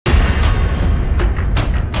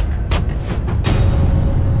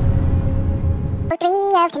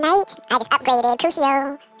of tonight, I just upgraded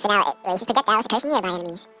Crucio, so now it releases projectiles to curse nearby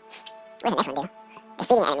enemies. What does the next one do?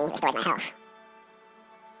 Defeating an enemy restores my health.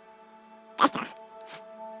 That's tough.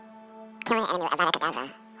 Killing an enemy with Avada Kedavra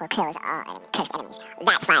will kills all cursed enemies.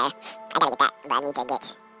 That's fire. I gotta get that, but I need to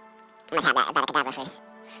get... I must have that Avada Kedavra first.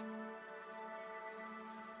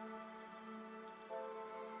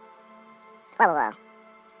 Whoa, whoa, whoa.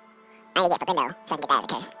 I need to get Flipendo so I can get that as a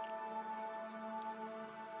curse.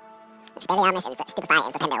 Expelliarmus and Stupefy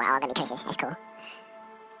and Flipendo are all gonna be curses. That's cool.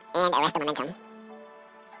 And Arrest the Momentum.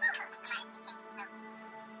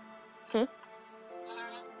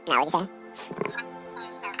 No, what'd you say?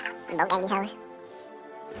 I'm bulk getting these hoes.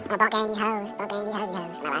 I'm bulk getting these hoes. Bulk getting these hoes.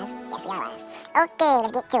 Am I live? Yes, we are live. Okay,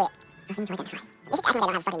 let's get to it. Nothing to identify. It's just acting like I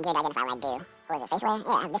don't have fucking gear to identify what I do. What is it, face wear?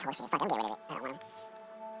 Yeah, I have this horseshit. Fuck, I'm getting rid of it. I don't want them.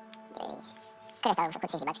 Get rid of these. Could've sold them for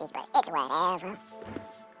quick 60 bucks each, but it's whatever.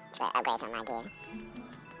 It's gonna upgrade some of my gear.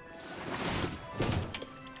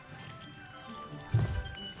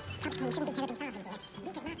 Shouldn't be terribly far from here.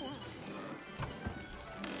 Beak is not the air.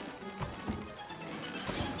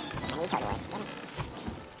 I need total words, damn it.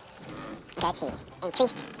 Okay, let's see.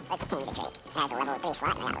 Increased. Let's change the trait. It has a level 3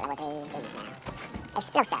 slot, and I got level 3 things now.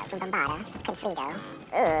 Explosive from Bombada. Confrigo.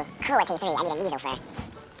 Ooh, Cruelty 3. I need a Measle for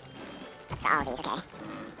all of these, okay.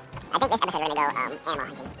 I think this episode we're gonna go animal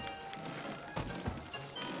hunting.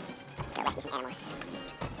 Go rescue some animals.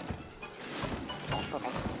 There's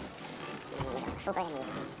Fooper. Measle. Fooper and Measle.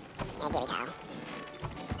 And Dairy Cow.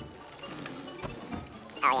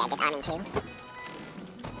 Oh yeah, disarming too.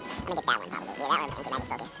 I'm gonna get that one probably. Yeah, that one, Ancient Magic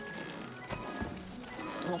Focus.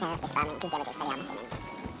 And there's a disarming, increased damage to Expelliarmus, and then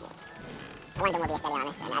one of them will be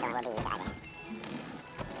Expelliarmus, and the other one will be the other.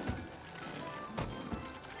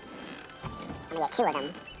 I'm gonna get two of them,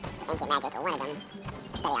 Ancient Magic, or one of them,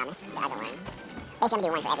 Expelliarmus, the other one. Basically I'm gonna do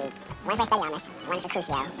one for every, one for Expelliarmus, one for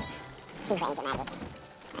Crucio, two for Ancient Magic.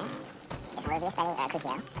 Right? This one will be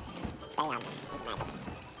Crucio. Expelliarmus, Ancient Magic.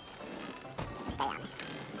 Expelliarmus,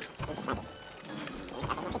 Ancient Magic. Anything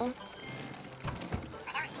else I want to do?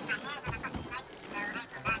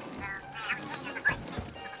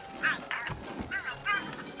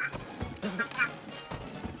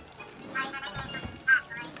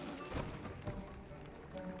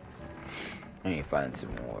 I need to find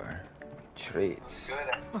some more traits.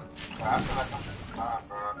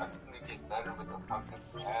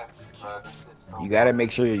 You gotta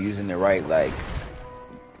make sure you're using the right, like,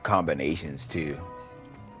 combinations too.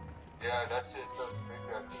 Yeah, that's it.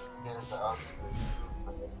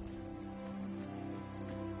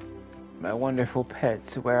 My wonderful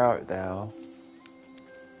pets, where art thou?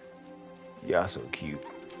 Y'all so cute.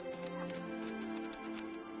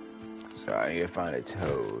 So I need to find a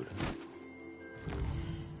toad.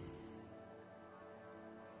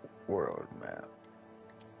 World map.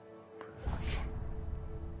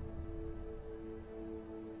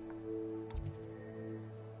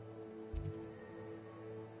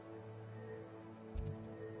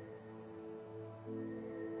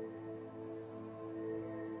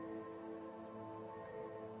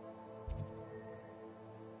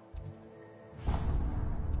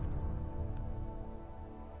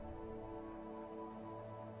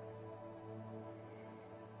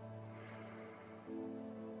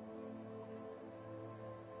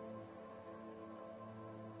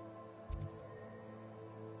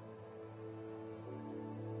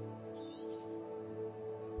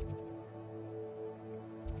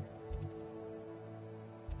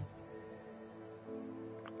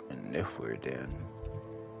 If we're done.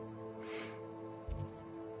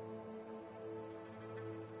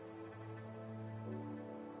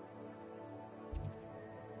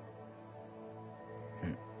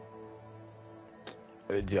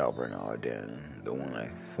 The job are now done. The one I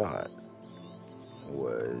thought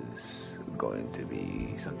was going to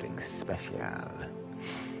be something special,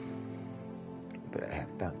 but I have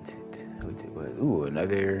found it. What it was? Ooh,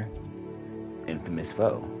 another infamous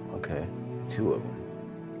foe. Okay, two of them.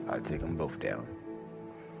 I'll take them both down.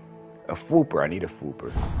 A Fooper. I need a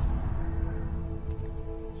Fooper.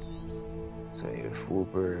 So I need a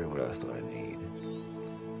Fooper. What else do I need?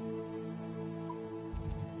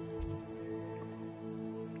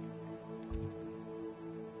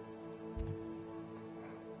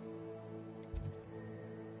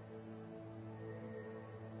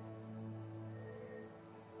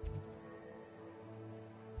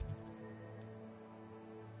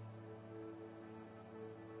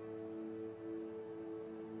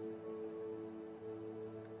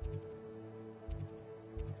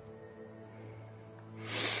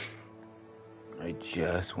 I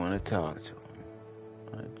just want to talk to him.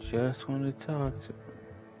 I just want to talk to him.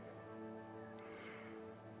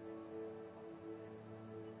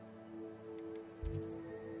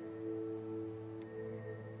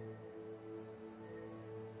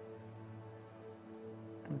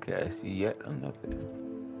 I see yet another.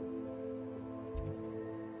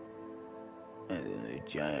 And then the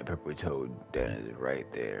giant purple toad that is right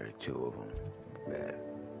there. 2 of them. Bad.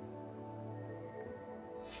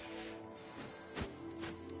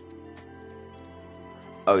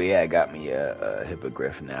 Oh yeah, I got me a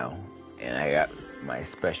hippogriff now, and I got my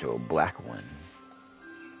special black one.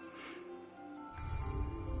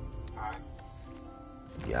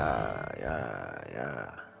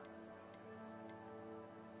 Yeah.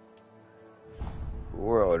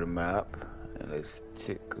 World map, and let's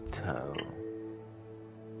tick a toe.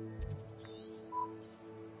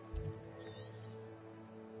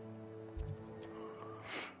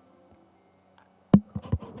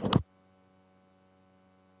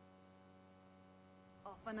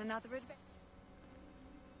 Off on another adventure.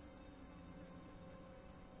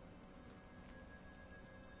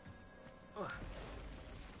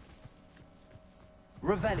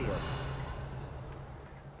 Revelio.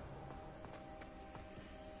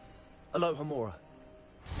 Alohomora.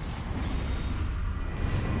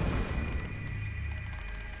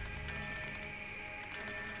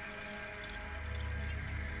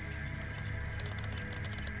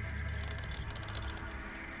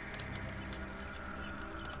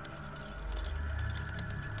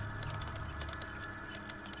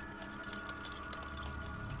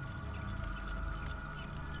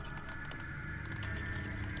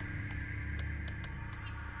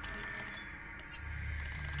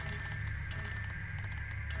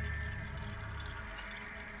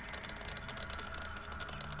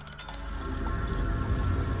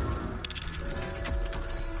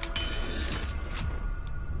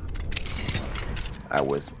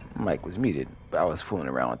 Mic was muted, but I was fooling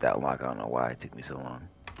around with that lock. I don't know why it took me so long.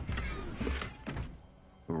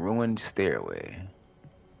 Ruined stairway.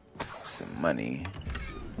 Some money.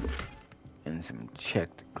 And some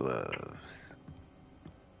checked gloves.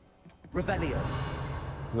 Revelio.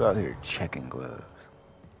 Who out here checking gloves?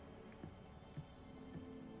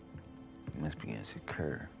 Must be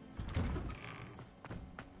insecure.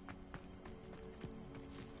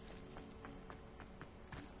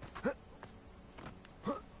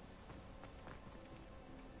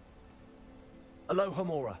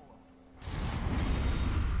 Alohomora.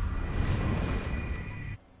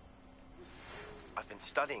 I've been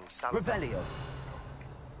studying Salazar. Revelio.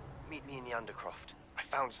 Meet me in the Undercroft. I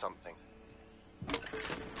found something.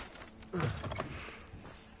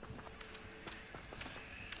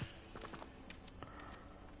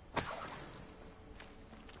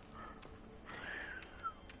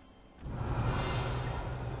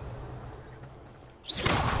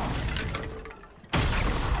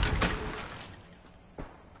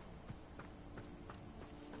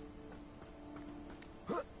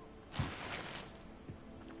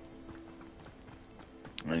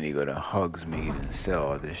 I need to go to Hogsmeade and sell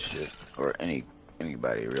all this shit. Or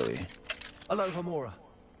anybody really. Alohomora.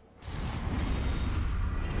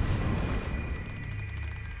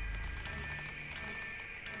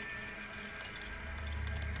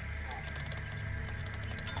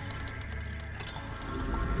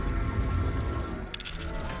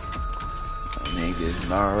 Niggas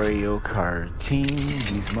Mario Karting,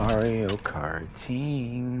 he's Mario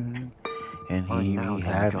Karting, and he be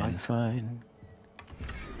having fun.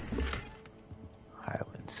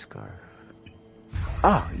 Highland Scarf.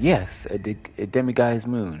 Ah, yes, a Demiguise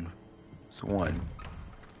Moon. It's 1.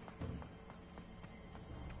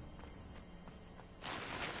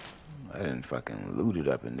 I didn't fucking loot it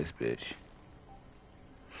up in this bitch.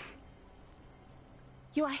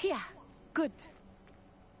 You are here. Good.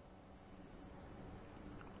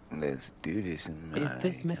 Let's do this in Is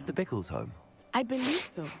this Mr. Bickle's home? I believe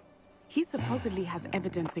so. He supposedly has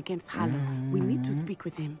evidence against Harlow. We need to speak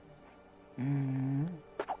with him.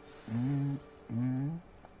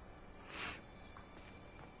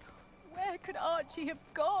 Where could Archie have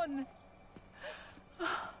gone?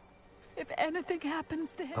 If anything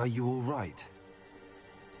happens to him... Are you all right?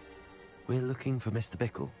 We're looking for Mr.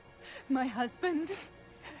 Bickle. My husband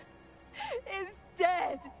is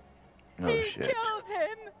dead. Oh, He shit. killed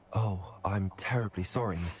him. Oh, I'm terribly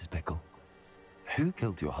sorry, Mrs. Bickle. Who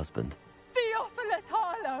killed your husband? Theophilus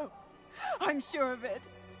Harlow. I'm sure of it.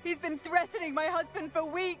 He's been threatening my husband for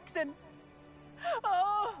weeks and...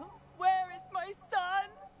 Oh, where is my son?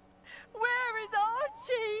 Where is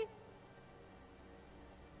Archie?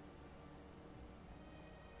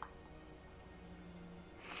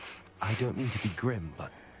 I don't mean to be grim,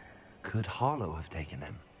 but could Harlow have taken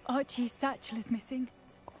him? Archie's satchel is missing,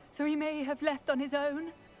 so he may have left on his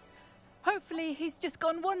own. Hopefully he's just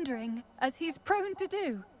gone wandering, as he's prone to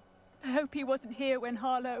do. I hope he wasn't here when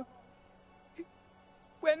Harlow...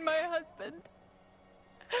 when my husband...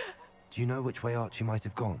 Do you know which way Archie might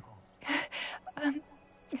have gone?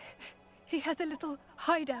 He has a little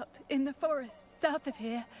hideout in the forest south of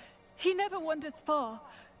here. He never wanders far.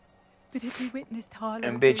 But if he witnessed Harlow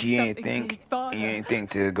And bitch, doing you something ain't to his father,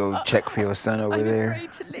 to go check for your son over I'm there.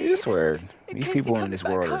 afraid to You leave, swear, in these case he people in comes this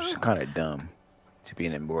back world are home. kind of dumb to be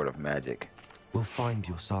in the world of magic. We'll find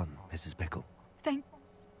your son, Mrs. Pickle. Thank.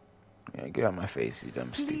 Yeah, get out my face, you dumb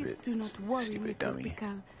Please stupid. do not worry, Stupid Mrs. dummy.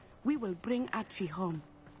 Pickle. We will bring Archie home.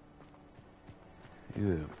 You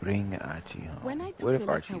will bring Archie home. When I What took if the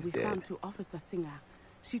letter Archie's we dead? found to Officer Singer,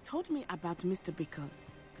 she told me about Mr. Pickle.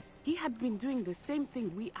 He had been doing the same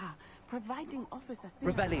thing we are, providing Officer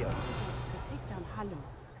Singer Revelio. to take down Harlow.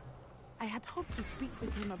 I had hoped to speak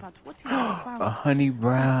with him about what he had found. A honey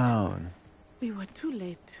brown. We were too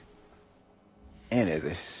late. And there's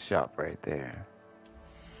a shop right there.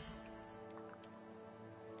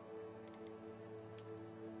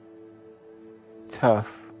 Tough.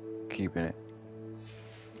 Keeping it.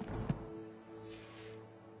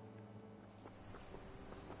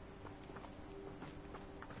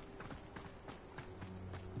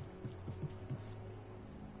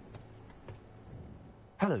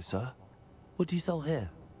 Hello, sir. What do you sell here?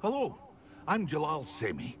 Hello, I'm Jalal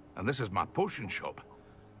Semi, and this is my potion shop.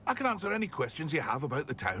 I can answer any questions you have about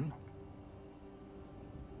the town.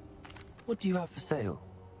 What do you have for sale?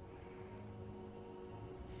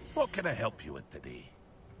 What can I help you with today?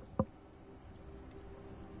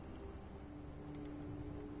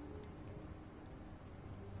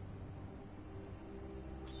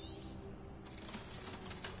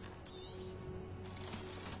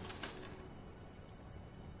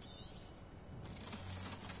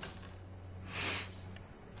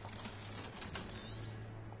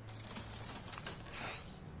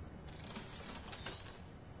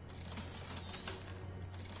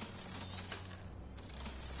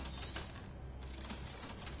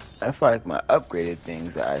 I feel like my upgraded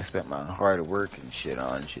things that I spent my hard work and shit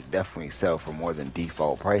on should definitely sell for more than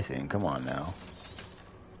default pricing. Come on now.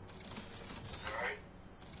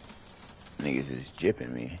 Niggas is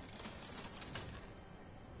jipping me.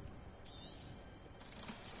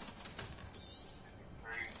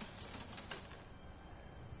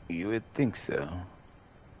 You would think so.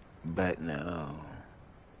 But no.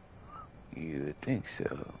 You would think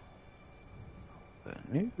so. But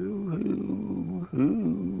no.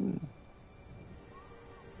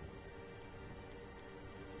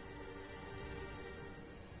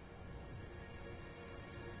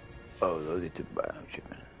 Oh, those are to buy. I'm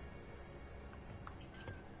tripping.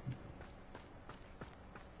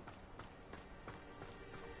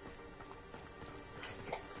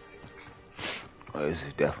 Oh, this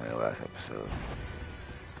is definitely the last episode.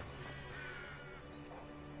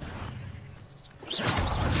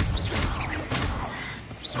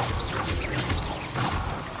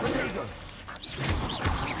 Rodrigo.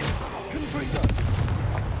 Confrido.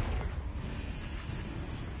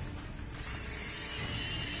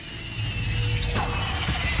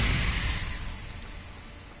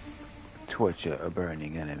 Torture a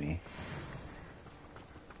burning enemy.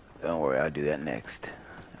 Don't worry, I'll do that next.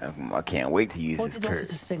 I can't wait to use What this did curse.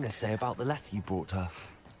 Officer Singer say about the letter you brought her?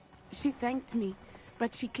 She thanked me,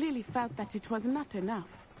 but she clearly felt that it was not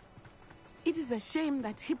enough. It is a shame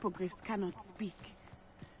that hippogriffs cannot speak.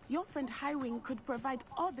 Your friend Highwing could provide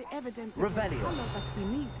all the evidence against Revelio. Harlow that we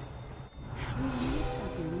need. We will need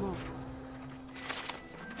something more.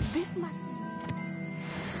 This must be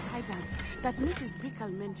the hideout that Mrs. Pickle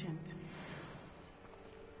mentioned.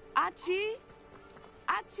 Archie?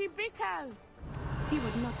 Archie Pickle! He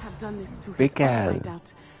would not have done this to his own Pickle.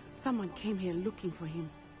 hideout. Someone came here looking for him.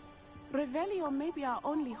 Revelio may be our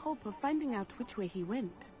only hope of finding out which way he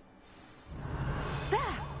went. There!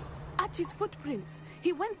 Archie's footprints.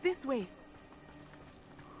 He went this way.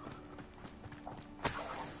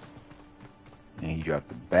 And he dropped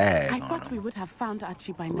the bag I on thought him. we would have found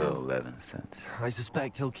Archie by Little now. 11 cents. I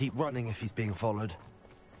suspect he'll keep running if he's being followed.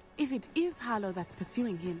 If it is Harlow that's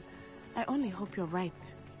pursuing him, I only hope you're right.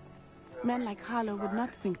 Men like Harlow would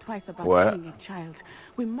not think twice about What? killing a child.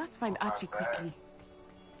 We must find Archie quickly.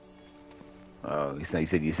 Oh, he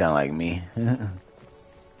said you sound like me.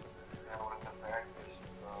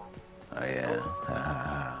 Oh yeah.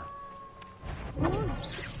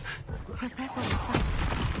 Prepare for the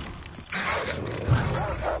fight.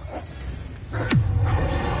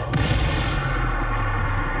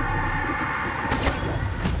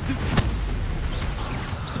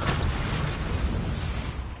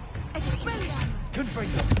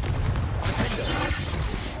 Confrido.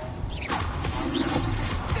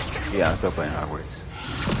 Yeah, I'm still playing Hogwarts.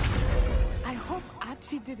 I hope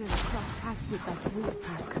Archie didn't cross paths with that wolf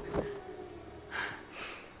pack.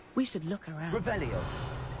 We should look around. Revelio.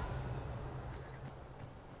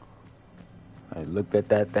 I looked at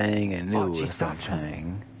that thing and knew it was Archie's satchel.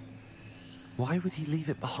 something. Why would he leave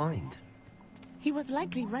it behind? He was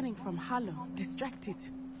likely running from Harlow, distracted.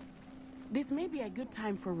 This may be a good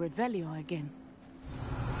time for Revelio again.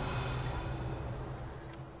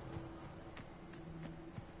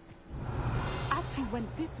 Archie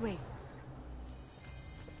went this way.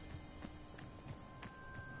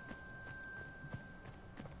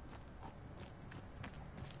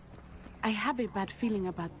 I have a bad feeling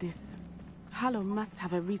about this. Harlow must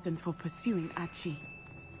have a reason for pursuing Archie.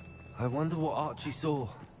 I wonder what Archie saw.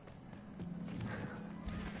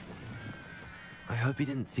 I hope he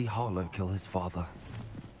didn't see Harlow kill his father.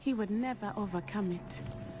 He would never overcome it.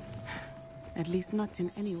 At least not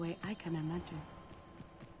in any way I can imagine.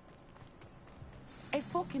 A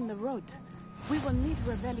fork in the road. We will need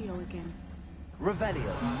Revelio again.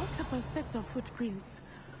 Revelio. Multiple sets of footprints.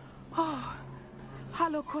 Oh,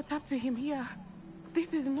 Harlow caught up to him here.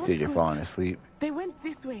 This is not Said you're good. falling asleep. They went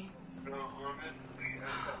this way.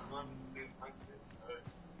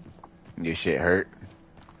 Your shit hurt.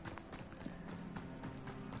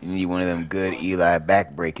 You need one of them good Eli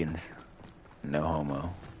back breakings. No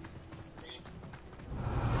homo.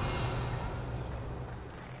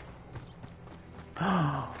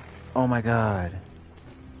 Oh my god.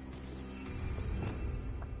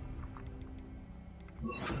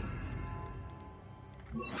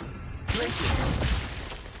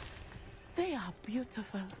 They are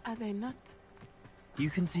beautiful, are they not? You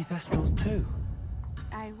can see Thestrals too.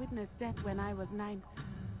 I witnessed death when I was 9.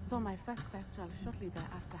 Saw my first Thestral shortly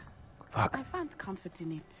thereafter. Fuck. I found comfort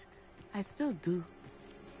in it. I still do.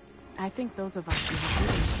 I think those of us who have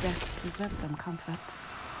witnessed death deserve some comfort.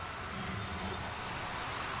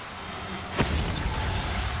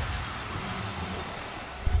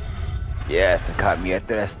 Yes, it caught me at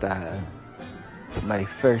Thesta. My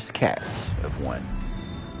first catch of one.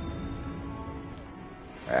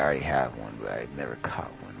 I already have one, but I never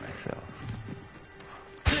caught one myself.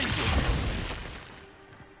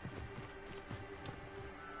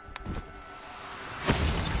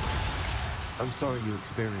 I'm sorry you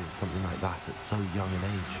experienced something like that at so young an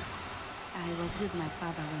age. I was with my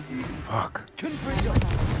father when he died. Fuck.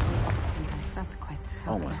 And I felt quite helpless.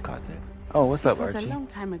 Almost caught that. Oh, what's up, It was Archie? a long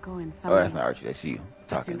time ago in some Oh, ways. that's not Archie, that's you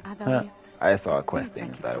But talking. in other Huh. ways, I just saw a it quest seems thing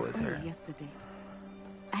and like thought it was only her. yesterday.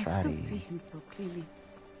 I still Fatty. see him so clearly.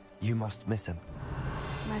 You must miss him.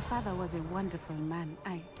 My father was a wonderful man.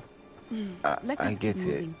 Let us I keep get it.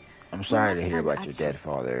 moving. I'm We sorry to must hear find about your Archie. dead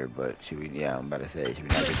father, but should we, yeah, I'm about to say, should we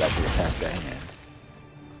not get back to the task at hand?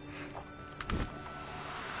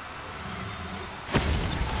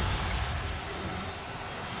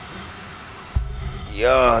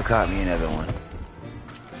 Yo, caught me another one.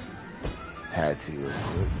 Had to real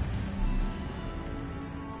quick.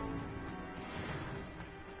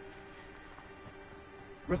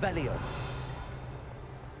 Revelio.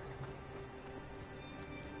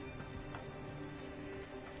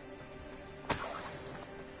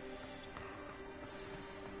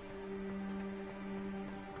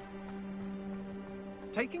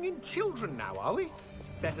 Taking in children now, are we?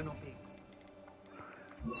 Better not be.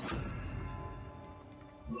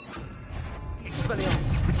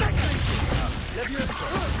 Expelliarmus! Leviosa!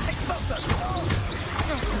 Expulsa!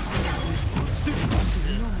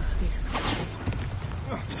 No mistakes.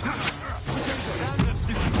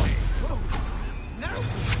 No!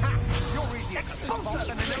 You're easy. Expulsa!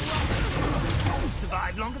 You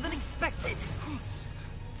survived longer than expected.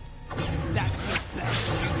 That's the best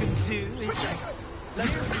you can do, is it?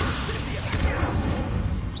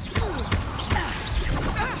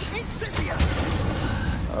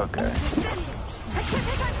 Okay.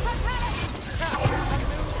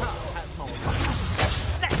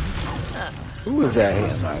 Who was that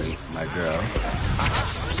hitting my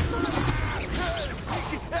girl?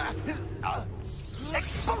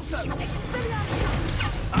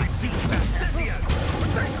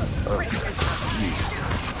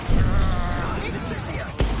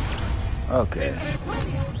 Okay.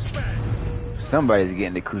 Somebody's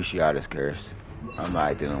getting the Cruciatus curse. I'm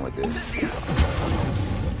not dealing with this.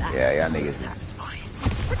 Yeah, y'all niggas.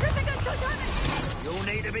 You'll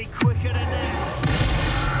need to be quicker than that.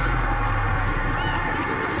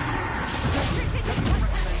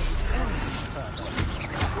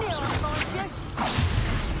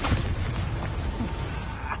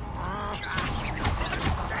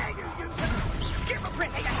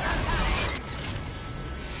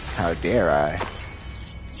 How dare I?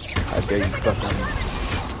 How dare you fucking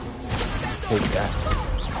take that?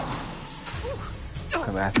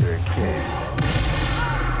 Come after a kid.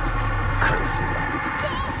 Curse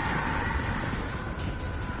you.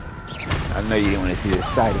 I know you didn't want to see the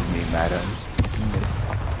side of me, madam.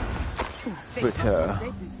 But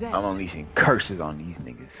I'm unleashing curses on these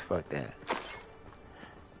niggas. Fuck that.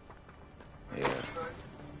 Yeah.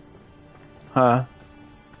 Huh?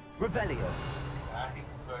 Revelio.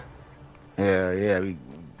 Yeah, we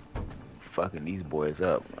fucking these boys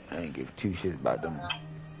up. I ain't give two shits about them.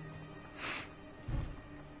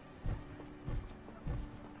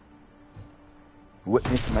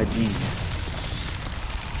 Witness my genius.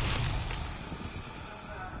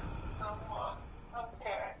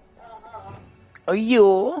 Oh,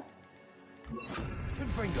 you?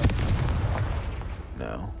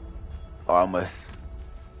 No. Oh, I must.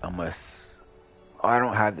 Oh, I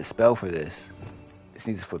don't have the spell for this. This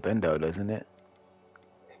needs flipendo, doesn't it?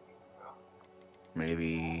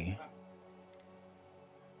 Maybe.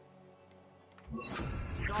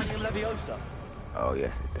 Oh,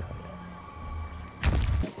 yes, it does.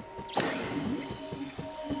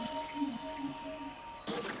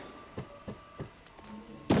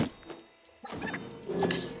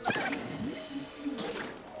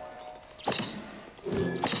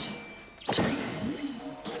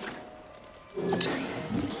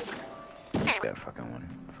 That fucking one.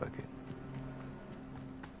 Fuck it.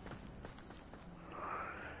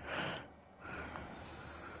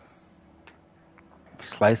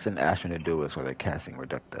 Slice and Ashman to do is while they're casting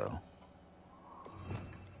Reducto.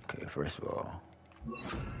 Okay, first of all,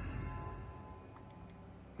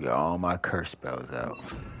 get all my curse spells out.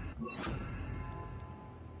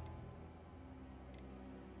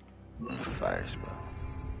 And a fire spell.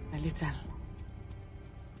 A little.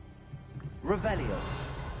 Revelio.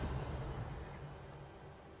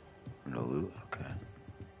 No loot, okay.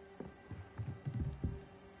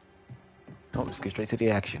 Oh, let's get straight to the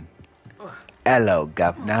action. Hello,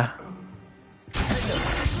 governor.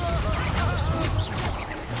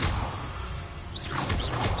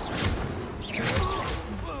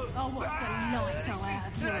 Oh, what's the light go out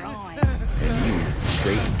of your eyes? And you,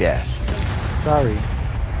 straight death. Sorry.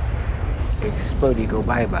 Explodey go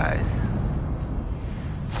bye-byes.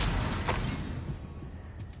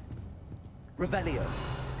 Revelio.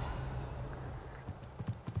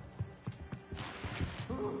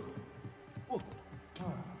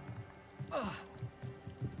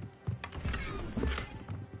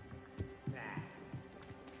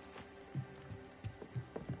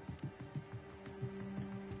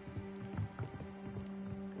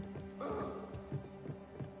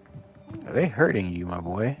 Are they hurting you, my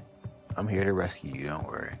boy? I'm here to rescue you, don't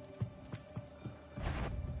worry.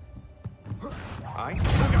 I go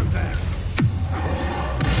there.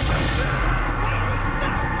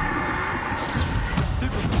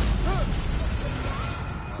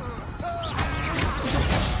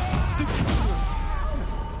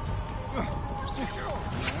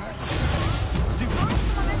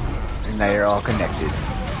 And now you're all connected.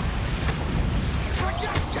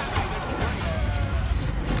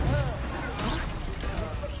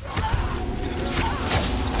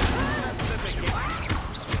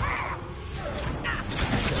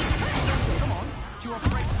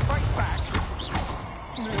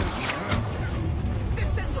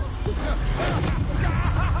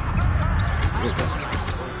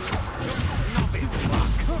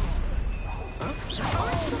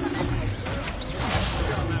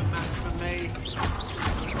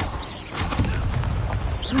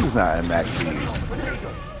 Who's not a match for you?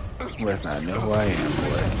 You must not know who I am,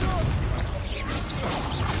 boy.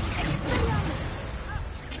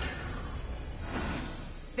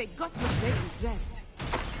 They got what they deserved.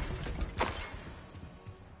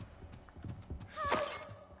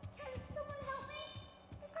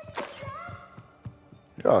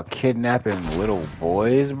 Y'all kidnapping little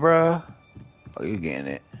boys, bruh? Oh, you getting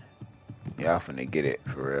it. Y'all finna get it,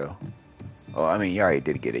 for real. Oh, I mean, you already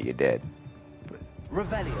did get it, you're dead.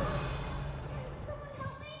 Revelio.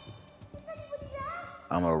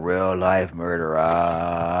 I'm a real life murderer.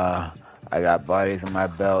 I got bodies in my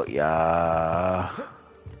belt, yeah.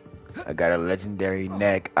 I got a legendary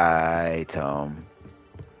neck item.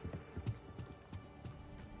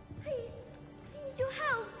 Please, I need your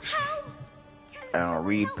help. Help! I don't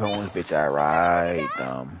read poems, bitch, I write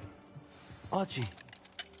them. Archie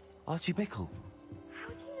Bickle. How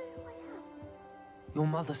do you know who I am? Your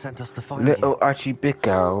mother sent us to find Little you. Archie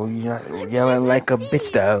Bickle, you're not yelling like a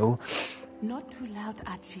bitch, though. Not too loud,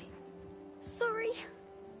 Archie. Sorry.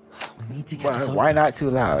 We need to get this Why open. not too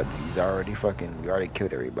loud? We already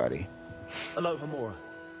killed everybody. Aloha Mora.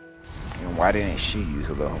 And why didn't she use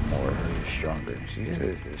a little more stronger? She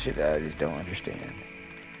is shit that I just don't understand.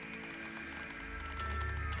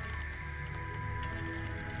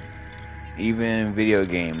 Even in video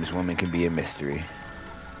games, women can be a mystery.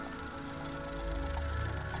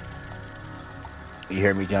 You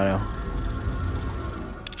hear me, Jono?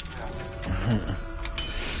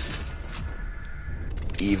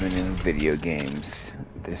 Even in video games,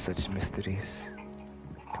 there's such mysteries.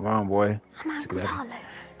 Come on, boy. A man called Harlow.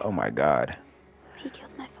 Oh my God. He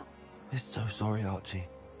killed my father. We're so sorry, Archie.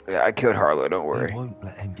 Yeah, I killed Harlow, don't worry. We won't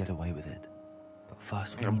let him get away with it. But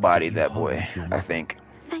first we need to Body get you that home boy, to your I mother. think.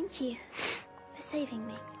 Thank you for saving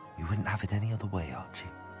me. You wouldn't have it any other way, Archie.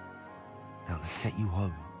 Now let's get you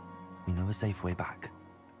home. We know a safe way back.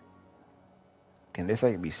 Can this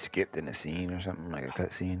like be skipped in a scene or something, like a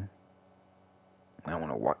cutscene? I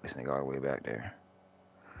want to walk this nigga all the way back there.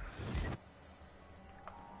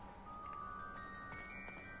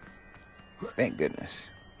 Thank goodness.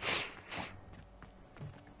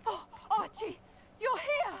 Oh, Archie, you're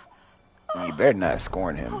here. You better not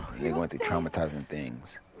scorn him. They're going through traumatizing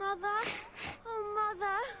things. Mother? Oh,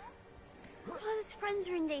 Mother. Father's friends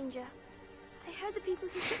are in danger. I heard the people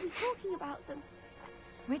who took me talking about them.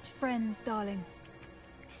 Which friends, darling?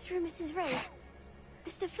 Mr. and Mrs. Ray.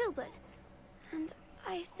 Mr. Filbert. And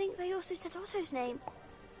I think they also said Otto's name.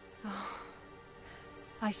 Oh,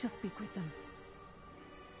 I shall speak with them.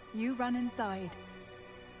 You run inside.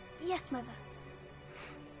 Yes, Mother.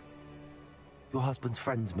 Your husband's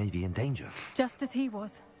friends may be in danger. Just as he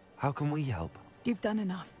was. How can we help? You've done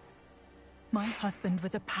enough. My husband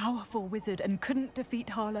was a powerful wizard and couldn't defeat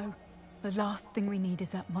Harlow. The last thing we need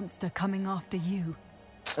is that monster coming after you.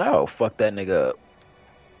 Oh, fuck that nigga up.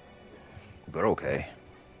 But okay.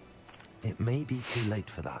 It may be too late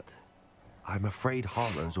for that. I'm afraid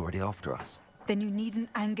Harlow's already after us. Then you needn't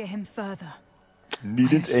anger him further.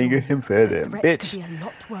 Needn't anger him further, The threat bitch. could be a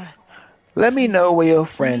lot worse. Let me know where your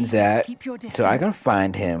friend's Please at, keep your so I can distance.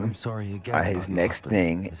 find him I'm sorry again at his about your next husband,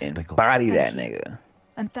 thing Mrs. and Bickle. body Thank that you. nigga.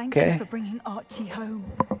 And thank Okay. you for bringing Archie home.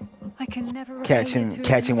 I can never repay Catch the him, two of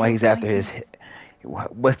catch you him for while your he's after his. kindness.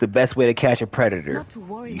 What's the best way to catch a predator? Not to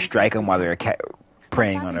worry, You Mrs. strike them while Bickle. they're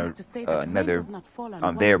preying My on father a, used to say that rain another does not fall on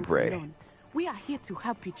one their roof prey. alone. We are here to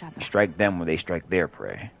help each other. You strike them when they strike their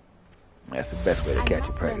prey. That's the best way to I catch a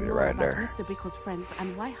must predator learn more right about there. Mr. Bickle's friends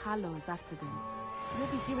and why Harlow is after them. You'll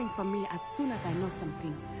be hearing from me as soon as I know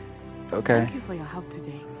something. Okay, Thank you for your help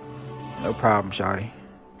today. no problem, shawty.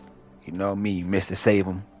 You know me, Mr. Save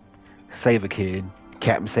 'em. Save a kid.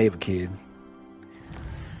 Captain Save a Kid.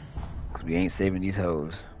 Cause we ain't saving these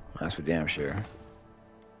hoes. That's for damn sure.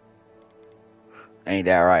 Ain't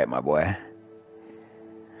that right, my boy?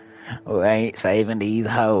 We ain't saving these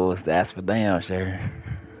hoes. That's for damn sure.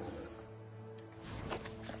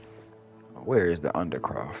 Where is the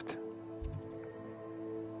Undercroft?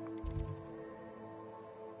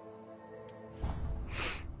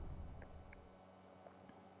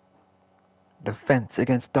 Defense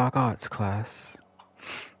against dark arts class.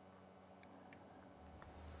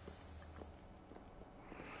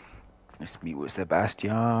 Let's meet with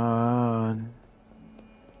Sebastian.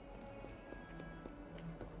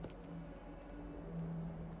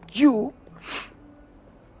 You.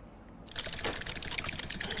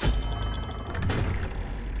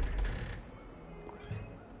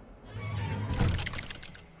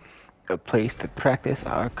 A place to practice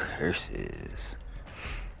our curses.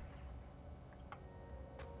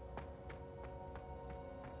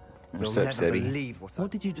 You'll What's up, never Sebby? believe what I...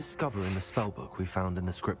 What did you discover in the spellbook we found in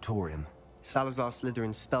the scriptorium? Salazar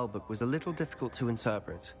Slytherin's spellbook was a little difficult to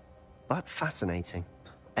interpret, but fascinating.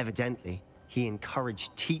 Evidently, he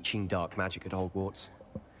encouraged teaching dark magic at Hogwarts.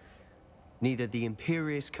 Neither the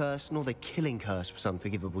Imperious Curse nor the Killing Curse was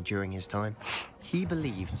unforgivable during his time. He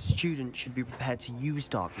believed students should be prepared to use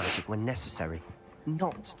dark magic when necessary,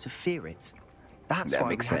 not to fear it. That's That why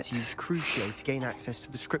we makes had sense. to use Crucio to gain access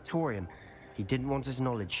to the scriptorium. He didn't want his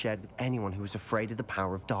knowledge shared with anyone who was afraid of the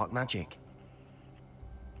power of dark magic.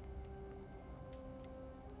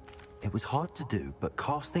 It was hard to do, but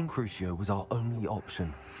casting Crucio was our only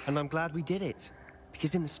option. And I'm glad we did it,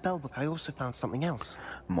 because in the spellbook I also found something else.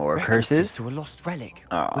 More References curses? to a lost relic,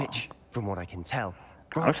 Aw. which, from what I can tell,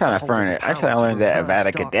 I'm trying to learn it. I'm trying to learn that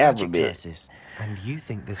Avada Kedavra bit. And you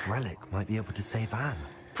think this relic might be able to save Anne?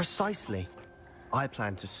 Precisely. I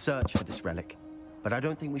plan to search for this relic, but I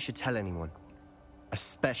don't think we should tell anyone.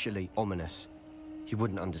 Especially Ominous. He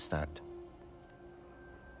wouldn't understand.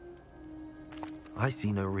 I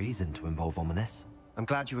see no reason to involve Ominous. I'm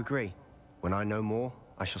glad you agree. When I know more,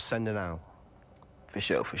 I shall send an owl. For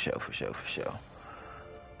sure, for sure, for sure, for sure.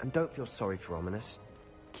 And don't feel sorry for Ominous.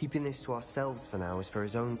 Keeping this to ourselves for now is for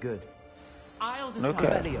his own good. I'll Okay.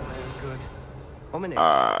 Revelio. Good. Ominous.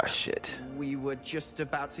 Ah, shit. We were just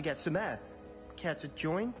about to get some air. Care to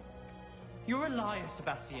join? You're a liar,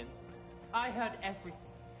 Sebastian. I heard everything.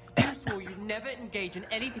 You swore you'd never engage in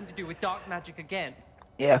anything to do with dark magic again.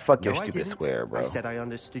 Yeah, fuck your No, I stupid didn't. swear, bro. I said I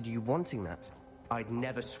understood you wanting that. I'd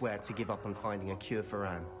never swear to give up on finding a cure for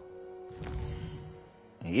Anne.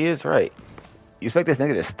 He is right. You expect this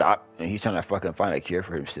nigga to stop and he's trying to fucking find a cure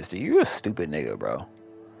for his sister? You a stupid nigga, bro.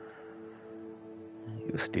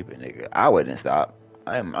 You a stupid nigga. I wouldn't stop.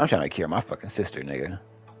 I'm trying to cure my fucking sister, nigga.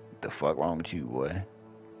 What the fuck wrong with you, boy?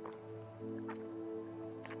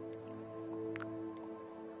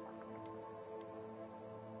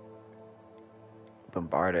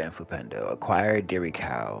 Bombarda and Flipendo. Acquire a dairy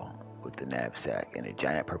cow with the knapsack and a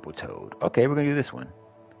giant purple toad. Okay, we're gonna do this one.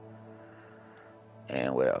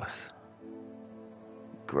 And what else?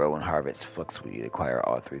 Grow and harvest fluxweed. Acquire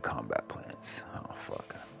all 3 combat plants. Oh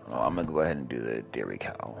fuck. Oh, I'm gonna go ahead and do the dairy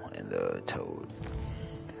cow and the toad.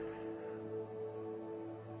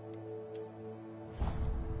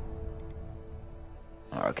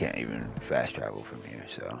 Oh, I can't even fast travel from here,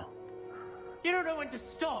 so. You don't know when to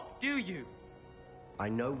stop, do you? I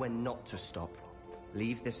know when not to stop.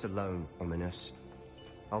 Leave this alone, Ominous.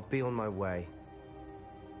 I'll be on my way.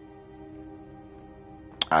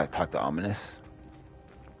 I talked to Ominous.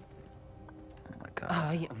 Oh my god.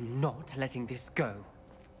 I am not letting this go.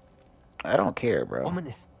 I don't care, bro.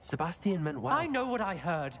 Ominous, Sebastian meant well. I know what I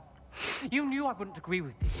heard. You knew I wouldn't agree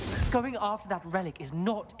with this. Going after that relic is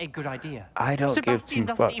not a good idea. I don't Sebastian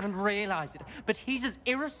give 2 doesn't fucks. even realize it, but he's as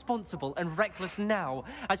irresponsible and reckless now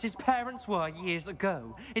as his parents were years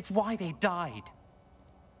ago. It's why they died.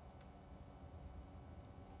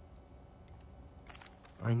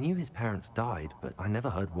 I knew his parents died, but I never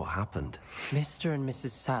heard what happened. Mr. and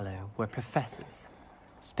Mrs. Sallow were professors.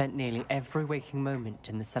 Spent nearly every waking moment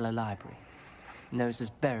in the cellar library. Noses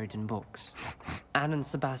buried in books. Anne and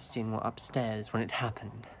Sebastian were upstairs when it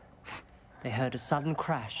happened. They heard a sudden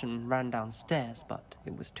crash and ran downstairs, but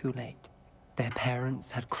it was too late. Their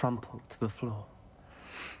parents had crumpled to the floor.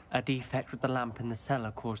 A defect with the lamp in the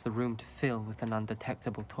cellar caused the room to fill with an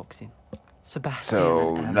undetectable toxin. Sebastian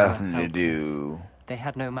So and Anne nothing were to do. helpless. They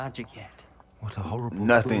had no magic yet. What a horrible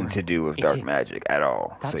Nothing story. to do with It dark is. magic at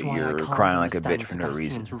all. That's So why I you're can't crying like a understand bitch for no reason.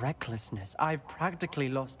 Sebastian's recklessness. I've practically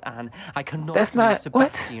lost Anne. I cannot That's lose not-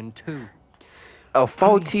 what? Sebastian too. A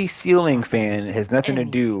faulty Please. ceiling fan has nothing to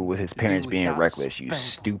do Anything with his to parents do with being that reckless, you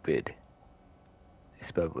spellbook. stupid.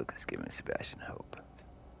 The spellbook is giving Sebastian hope.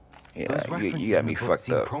 Yeah, Those you references got in me the book fucked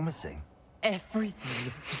seem up. promising.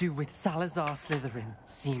 Everything to do with Salazar Slytherin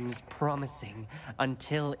seems promising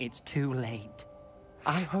until it's too late.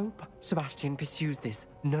 I hope Sebastian pursues this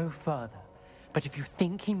no further. But if you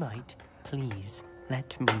think he might, please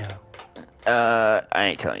let me know. I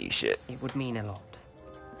ain't telling you shit. It would mean a lot.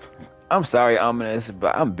 I'm sorry, Ominous,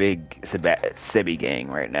 but I'm big Sebi gang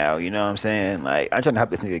right now. You know what I'm saying? Like, I'm trying to help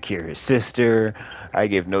this nigga cure his sister. I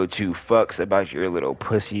give no 2 fucks about your little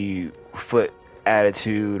pussy foot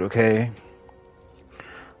attitude, okay?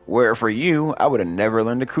 Where for you, I would have never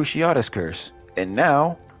learned the Cruciatus curse. And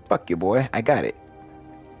now, fuck you, boy, I got it.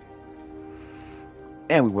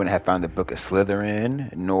 And we wouldn't have found the Book of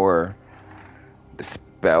Slytherin, nor the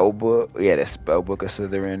spell book. Yeah, the spell book of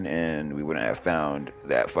Slytherin, and we wouldn't have found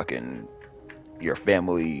that fucking your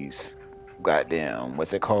family's goddamn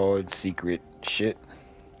what's it called, secret shit.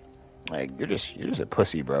 Like you're just a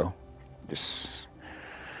pussy, bro. Just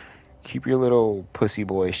keep your little pussy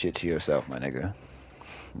boy shit to yourself, my nigga.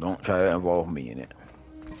 Don't try to involve me in it.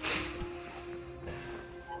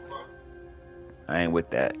 I ain't with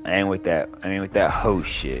that. I ain't with that hoe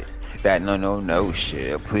shit. That no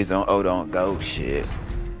shit. Please don't go shit.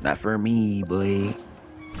 Not for me, boy.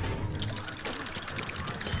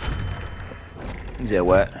 You said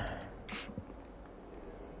what?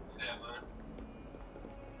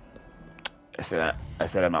 I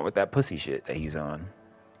said I'm not with that pussy shit that he's on.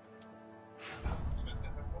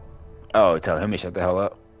 Oh, tell him to shut the hell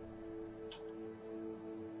up.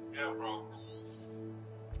 Yeah, bro.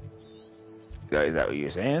 Is that what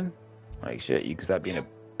you're saying? Like shit, you can stop being a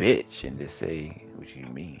bitch and just say what you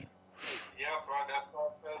mean. Yeah, bro, that's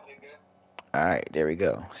what I said, nigga. Alright, there we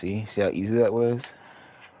go. See how easy that was?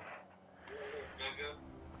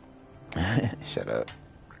 Shut up.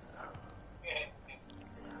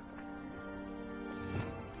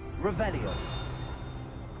 Revelio.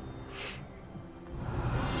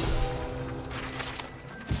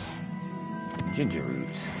 Ginger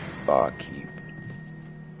roots. Barkeep.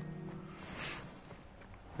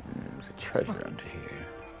 There's a treasure under here.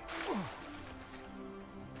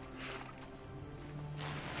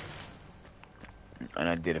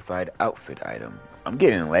 Unidentified outfit item. I'm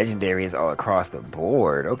getting legendaries all across the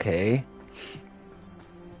board. Okay.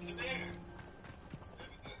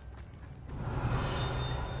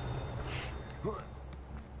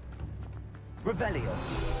 Revelio.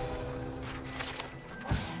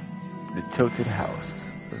 The tilted house.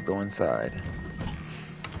 Let's go inside.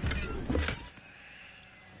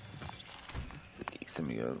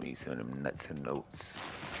 Some of them nuts and notes.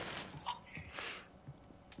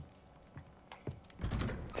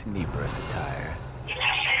 Tenebris attire.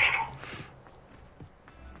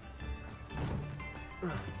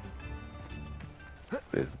 What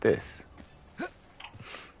is this?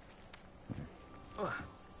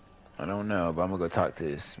 I don't know, but I'm gonna go talk to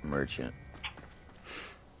this merchant.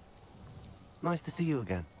 Nice to see you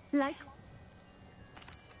again. Like,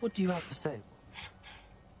 What do you have for sale?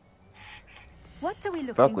 What are we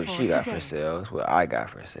looking Fuck for what she got today? for sale. It's what I got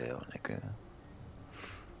for sale, nigga.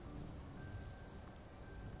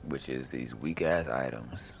 Which is these weak ass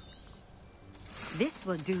items. This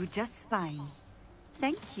will do just fine.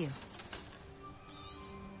 Thank you.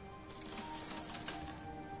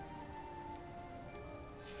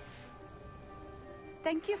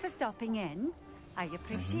 Thank you for stopping in. I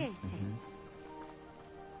appreciate it.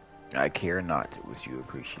 I care not what you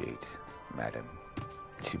appreciate, madam,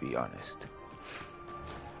 to be honest.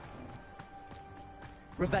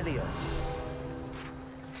 Revelio.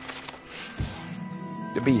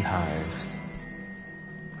 The beehives.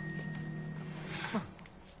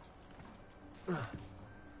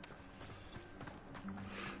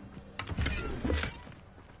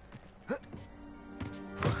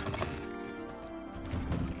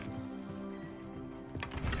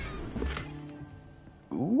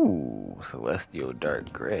 Ooh, celestial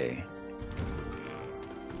dark gray.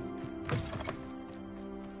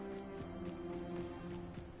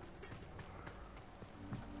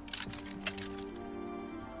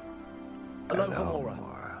 Hello,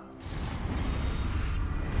 Homora.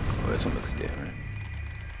 Oh, this one looks different.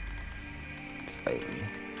 Slightly.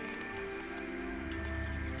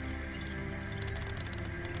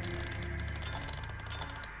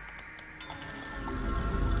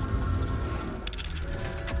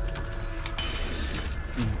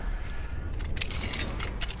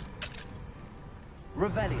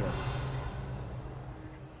 Revelio.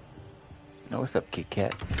 No, what's up, Kit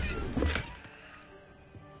Kat?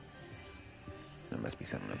 There must be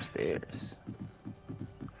something upstairs.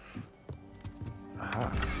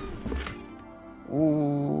 Aha.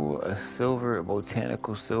 Ooh, a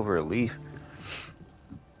botanical silver leaf.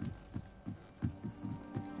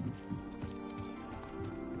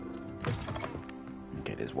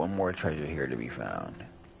 Okay, there's one more treasure here to be found.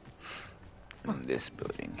 In this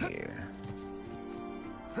building here.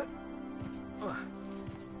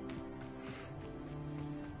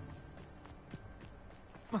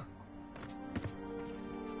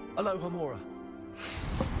 Hello, Homora.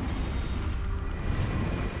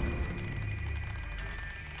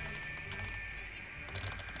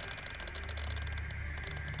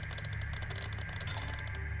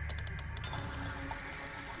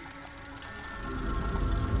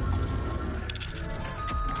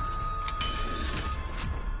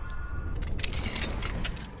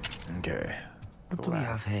 Okay. What do we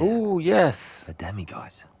have here? Ooh, yes. The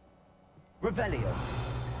demiguise. Revelio.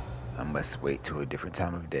 I must wait till a different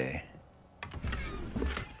time of day.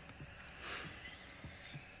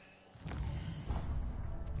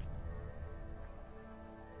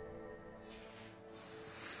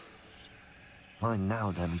 Mine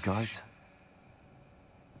now, demiguise.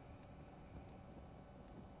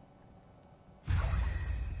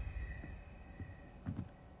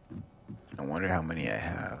 I wonder how many I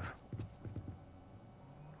have.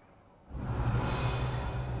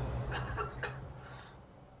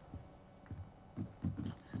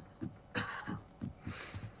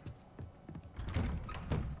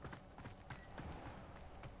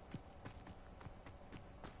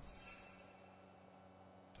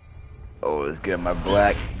 Oh, let's get my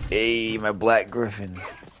black. Hey, my black griffin.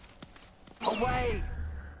 Away!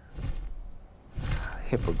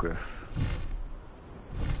 Hippogriff.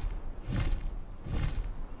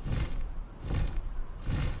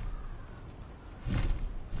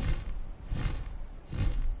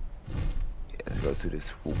 Yeah, let's go to this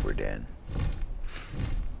Hooper den.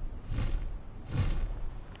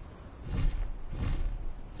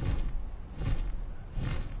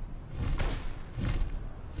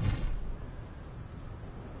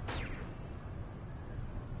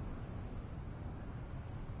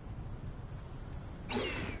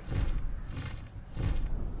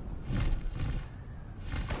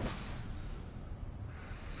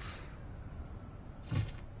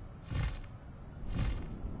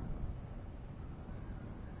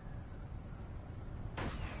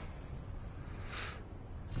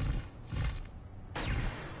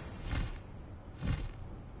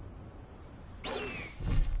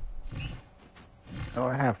 Oh,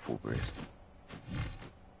 I have Hoopers.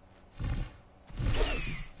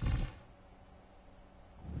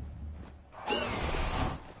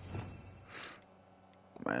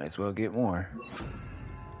 as well get more.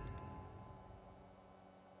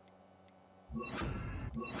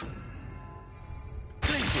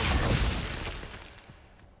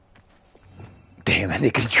 Damn, that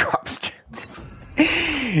nigga drops.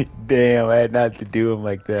 Damn, I had not to do him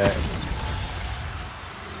like that.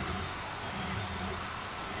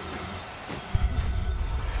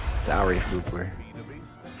 Sorry, Flooper.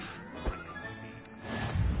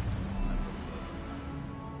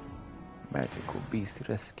 Magical beast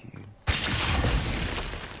rescued.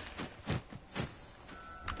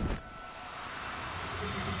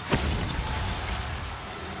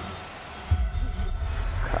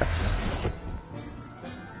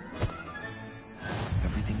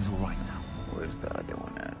 Everything's all right now. Where's the other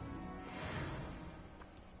one at?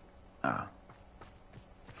 Ah.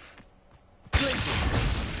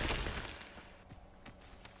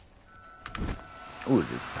 Ooh,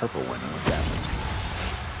 this purple one. What's that one?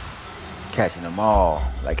 Catching them all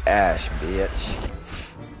like Ash, bitch.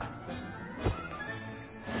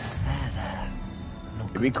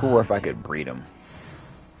 It'd be cool if I could breed them.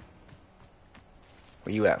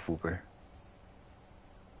 Where you at, Fooper?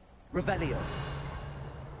 Revelio.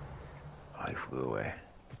 Oh, he flew away.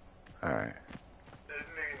 Alright. This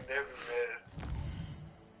nigga never missed.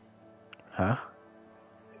 Huh?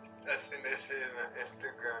 I seen that shit on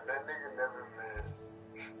Instagram. That nigga never missed.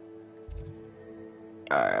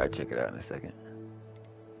 Alright, I'll check it out in a second.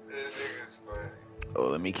 This nigga's funny. Oh,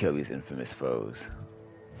 let me kill these infamous foes.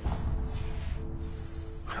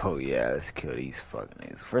 Oh yeah, let's kill these fucking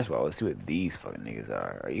niggas. First of all, let's see what these fucking niggas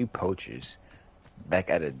are. Are you poachers? Back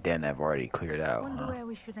at a den I've already cleared out, Wonder huh? where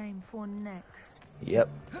we should aim for next. Yep,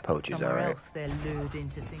 poachers, Somewhere alright. else they're lured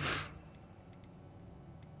into thinking.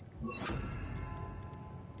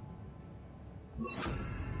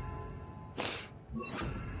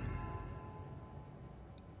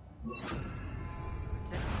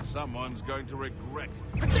 Someone's going to regret.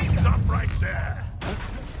 Stop right there!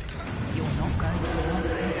 You're not going to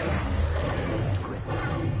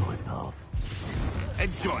want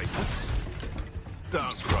Enjoy.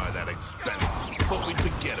 Don't cry that expensive. Thought we'd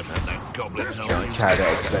forget about that goblin Don't hole. try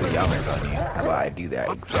that Expelliarmus on you. How about I do that?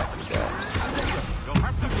 Exactly that. You'll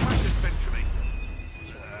have to fight eventually.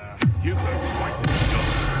 You can fight it.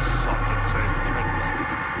 Something same trend.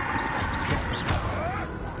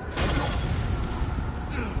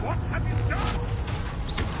 What have you done?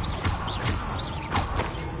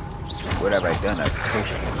 What have I done? I've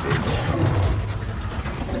pushed you, bitch.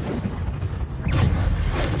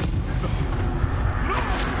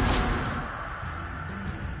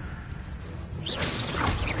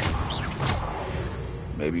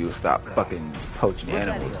 Maybe you'll stop fucking poaching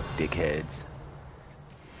animals, dickheads.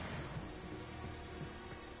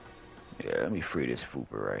 Yeah, let me free this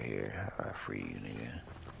Fooper right here. I'll free you, nigga.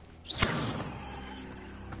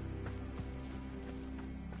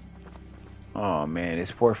 Oh man,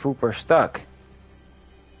 this poor Fooper stuck.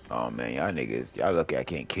 Oh man, y'all niggas, y'all lucky I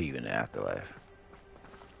can't kill you in the afterlife.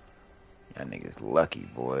 Y'all niggas lucky,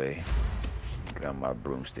 boy. Get on my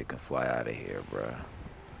broomstick and fly out of here, bruh.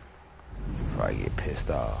 Before I get pissed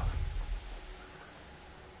off.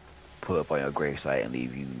 Pull up on your gravesite and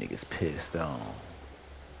leave you niggas pissed on.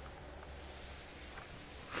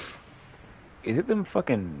 Is it them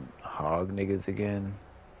fucking hog niggas again?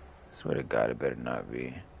 I swear to God, it better not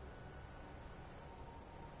be.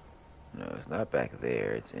 No, it's not back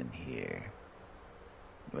there, it's in here.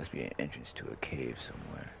 There must be an entrance to a cave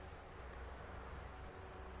somewhere.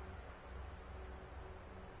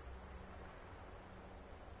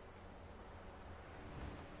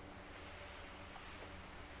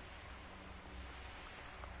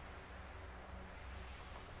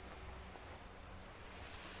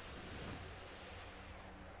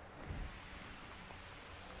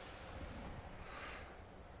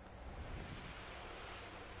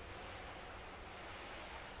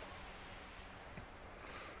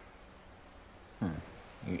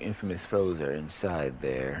 You infamous foes are inside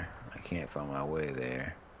there. I can't find my way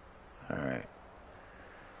there. Alright.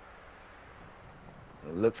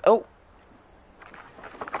 It looks... Oh!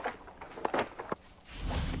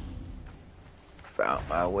 Found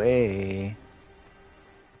my way.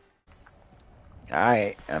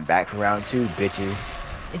 Alright, I'm back for round 2, bitches.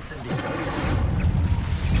 Incendiary.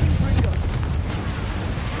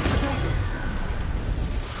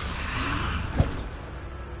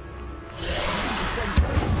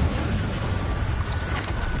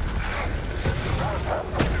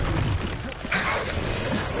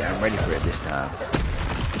 Yeah, I'm ready for it this time.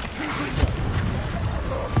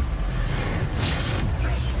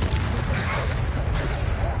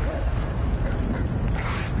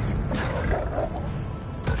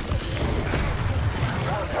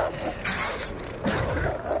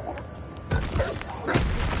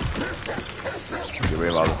 rid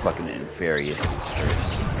of all the fucking inferiors.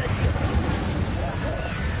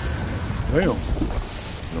 Damn. I'm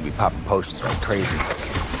gonna be popping potions like crazy.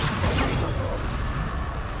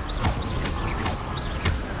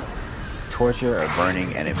 Torture or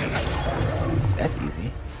burning enemies. That's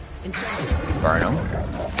easy. Burn them.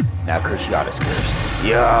 Now Cruciatus curse.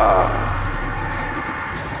 Yeah.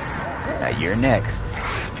 Now you're next.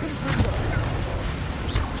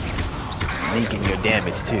 Linking your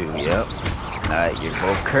damage too. Yep. You're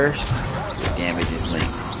both cursed. Your damage is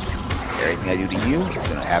linked. Everything I do to you is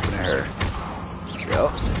gonna happen to her.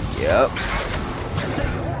 Yep. Yep.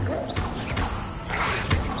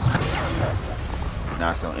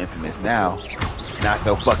 Not so infamous now. Not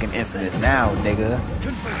so fucking infamous now, nigga.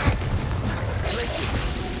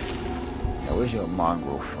 Now, where's your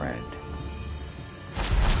mongrel friend?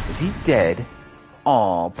 Is he dead?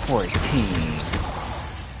 Aw, poor team.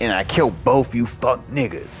 And I killed both you fuck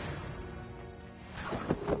niggas.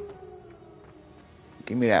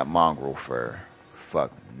 Give me that mongrel fur.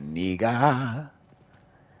 Fuck nigga.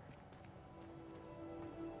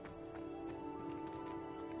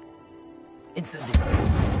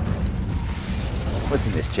 What's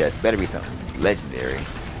in this chest? Better be something legendary.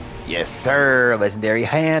 Yes, sir. Legendary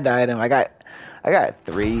hand item. I got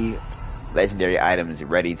 3 legendary items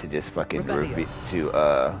ready to just fucking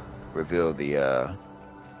reveal the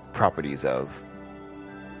properties of.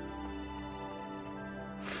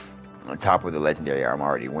 On top of the legendary I'm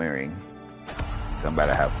already wearing. So I'm about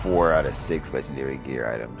to have 4 out of 6 legendary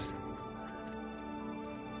gear items.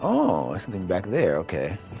 Oh, there's something back there.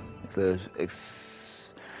 Okay. It says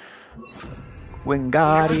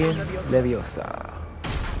Wingardium Leviosa.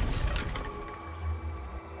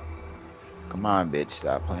 Come on, bitch.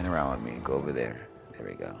 Stop playing around with me. Go over there. There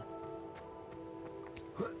we go.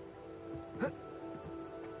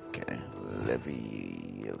 Okay.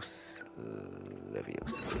 Leviosa.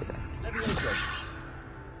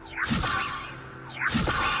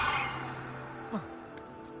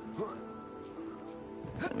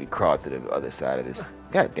 Let me crawl to the other side of this.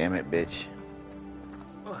 God damn it, bitch.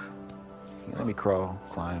 Let me crawl,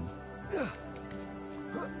 climb.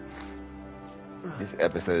 This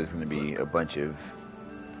episode is going to be a bunch of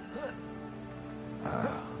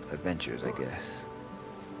adventures, I guess.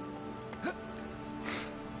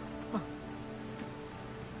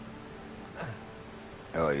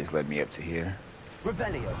 Oh, it just led me up to here.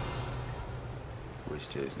 Revelio. Which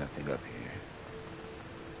there's nothing up here.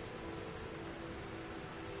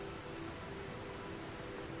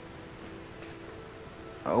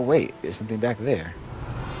 Oh wait, there's something back there.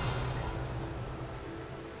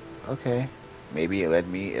 Okay. Maybe it led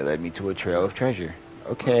me to a trail of treasure.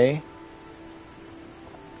 Okay.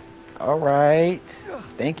 Alright.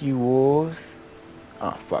 Thank you, wolves.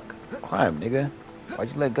 Oh fuck. Climb, nigga. Why'd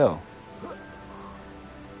you let go?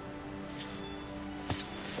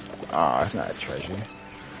 Oh, that's not a treasure.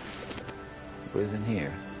 What is in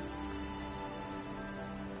here?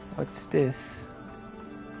 What's this?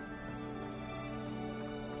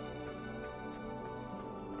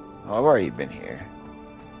 Oh, I've already been here.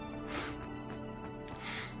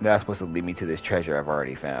 That's supposed to lead me to this treasure I've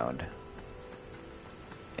already found.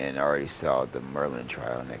 And I already saw the Merlin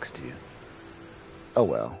trial next to you. Oh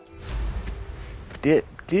well. Dip.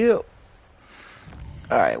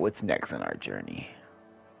 Alright, what's next on our journey?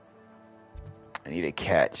 I need to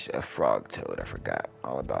catch a frog toad. I forgot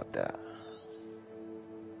all about that.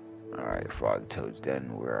 Alright, frog toad's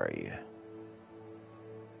done. Where are you?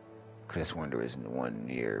 Could have sworn there was one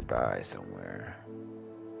nearby somewhere.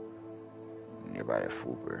 Nearby the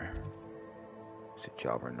Fooper. It's a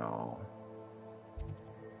Jobberknoll.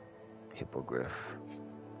 Hippogriff.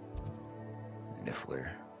 Niffler.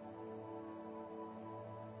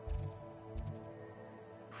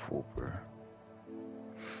 Fooper.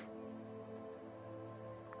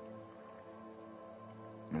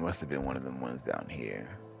 It must have been one of them ones down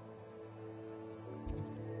here.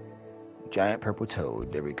 Giant purple toad.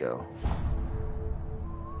 There we go.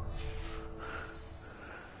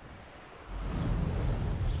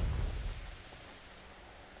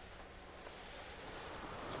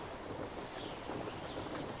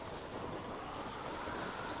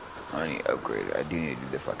 I need to upgrade it. I do need to do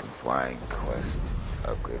the fucking flying quest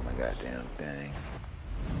to upgrade my goddamn thing.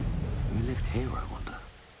 You lived here, I wonder.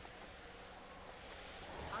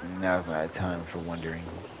 Now's my time for wondering.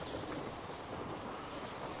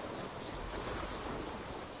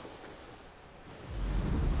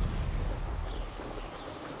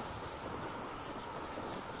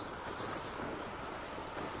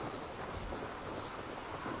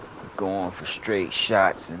 Going for straight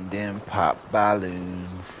shots and then pop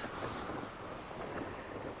balloons.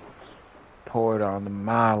 Report on the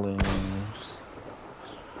Malus.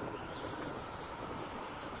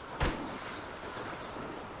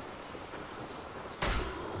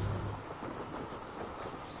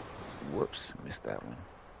 Whoops, missed that one.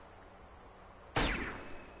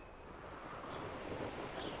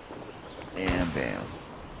 And bam.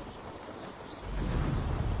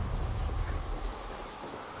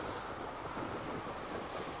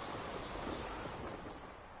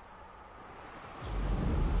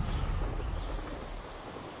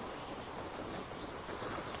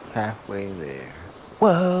 Halfway there.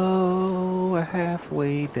 Whoa, we're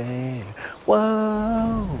halfway there.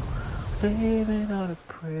 Whoa, living on a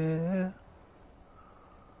prayer.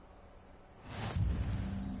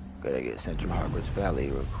 Gotta get Central Hogwarts Valley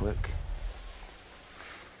real quick.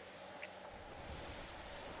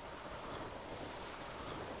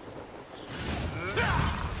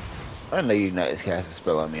 I know you not just cast a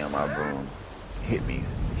spell on me on my broom. Hit me,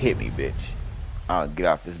 bitch. I'll get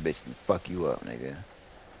off this bitch and fuck you up, nigga.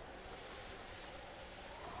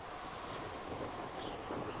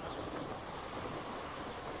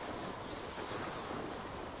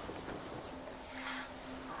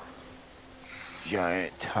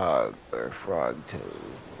 Giant tog or frog toad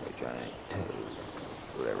or giant toad,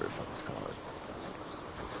 whatever the fuck it's called.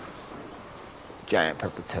 Giant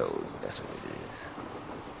purple toad, that's what it is.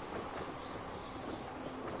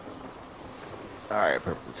 Alright,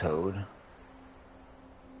 purple toad.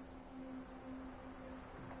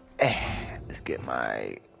 Let's get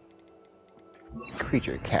my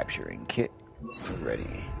creature capturing kit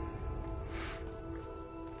ready.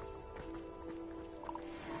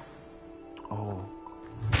 Oh,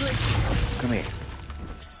 come here.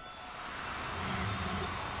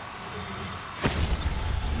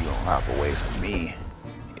 You don't hop away from me.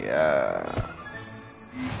 Yeah.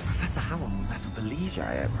 Professor Howell will never believe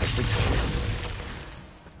Giant purple toad.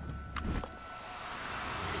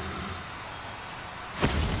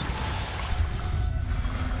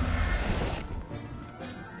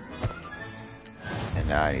 And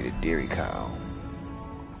now I need a dairy cow.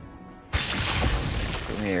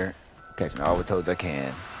 Come here. Catching all the toads I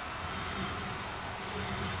can.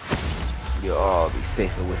 You'll all be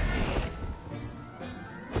safer with me.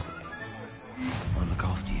 I'll look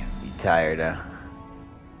after you. You tired, huh?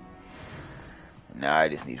 Now I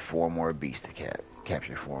just need 4 more beasts to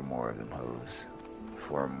capture 4 more of them hoes.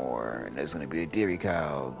 4 more, and there's gonna be a dairy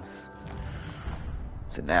cows.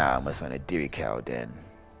 So now I must find a dairy cow den.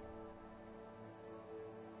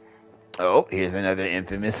 Oh, here's another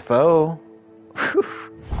infamous foe.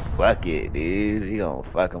 Fuck it, dude. We gonna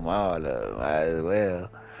fuck them all up. Might as well.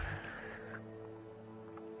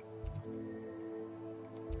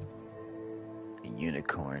 A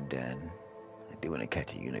unicorn den. I do want to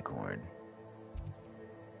catch a unicorn.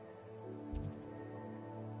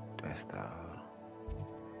 That's all.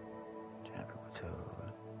 Giant purple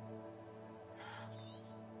toad.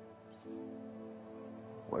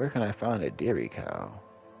 Where can I find a dairy cow?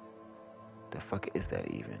 The fuck is that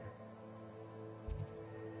even?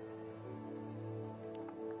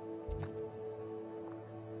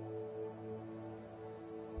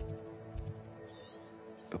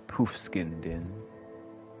 A poof skin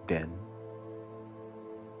den.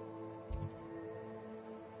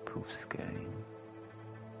 Poof skin.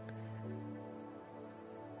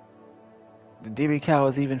 The dairy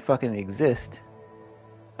cows even fucking exist.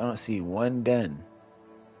 I don't see one den.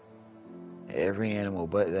 Every animal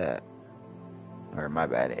but that. Or my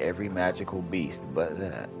bad, every magical beast but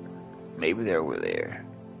that. Maybe they're over there.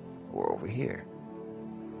 Or over here.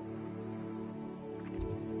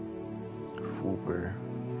 Fooper.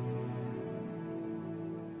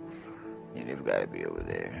 And they've got to be over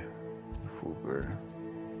there. Fooper.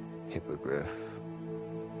 Hippogriff.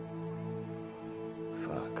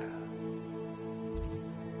 Fuck.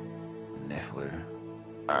 Niffler.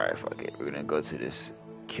 Alright, fuck it. We're gonna go to this.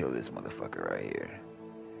 Kill this motherfucker right here.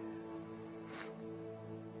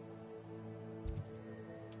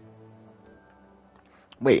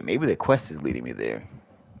 Wait, maybe the quest is leading me there.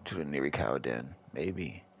 To the Neri Cow Den.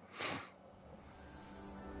 Maybe.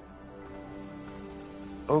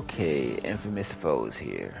 Okay, infamous foes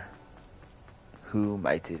here. Who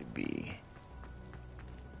might it be?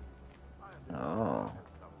 Oh.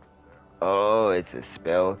 Oh, it's a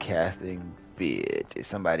spell casting bitch. It's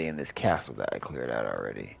somebody in this castle that I cleared out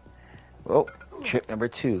already. Well, trip number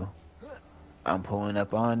 2. I'm pulling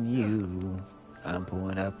up on you. I'm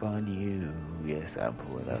pulling up on you. Yes, I'm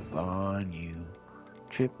pulling up on you.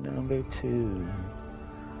 Trip number 2.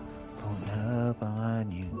 Pulling up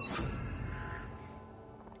on you.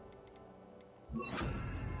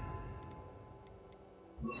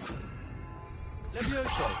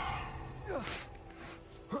 Levioso.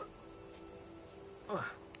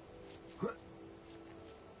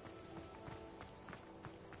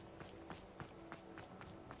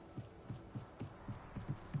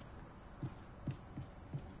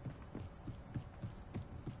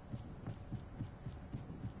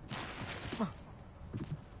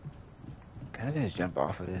 Can I just jump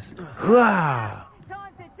off of this? Hooah!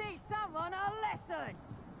 Time to teach someone a lesson.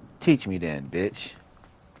 Teach me then, bitch.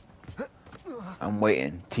 I'm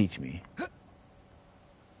waiting. Teach me.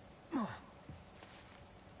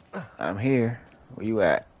 I'm here. Where you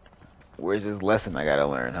at? Where's this lesson I gotta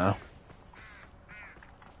learn, huh?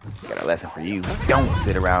 Got a lesson for you. Don't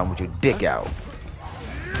sit around with your dick out.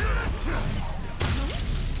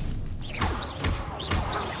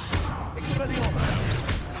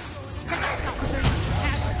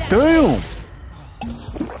 Damn!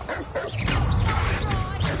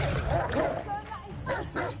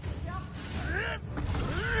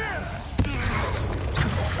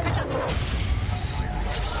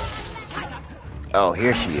 Oh,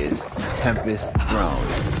 here she is. Tempest Throne.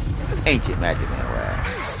 Ancient magic in her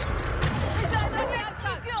ass.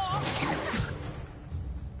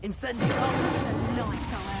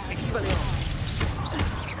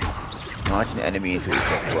 Launch an enemy into a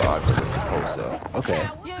sexual object with the pulsar. Okay.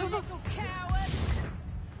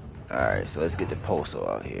 Alright, so let's get the pulsar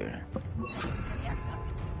out here.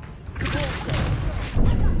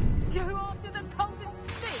 You after the cold and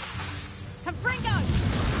sick. Confringo!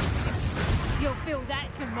 You'll feel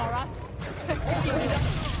that tomorrow.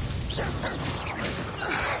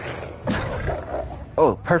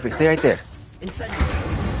 Oh, perfect. Stay right there.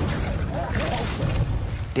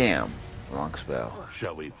 Damn. Wrong spell.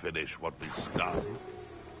 Shall we finish what we started?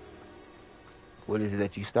 What is it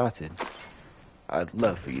that you started? I'd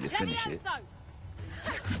love for you to finish it.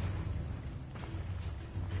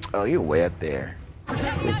 Oh, you're way up there.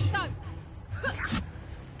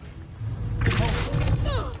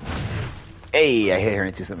 Hey, I hit her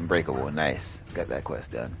into something breakable. Nice. Got that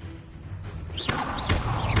quest done.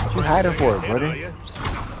 What you hiding for, brother?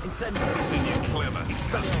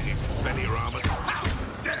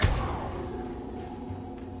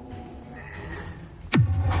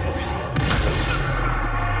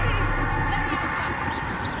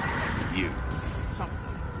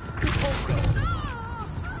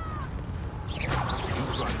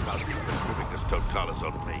 Totalis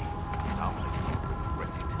on me. I'll make you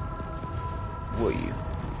regret it. Will you?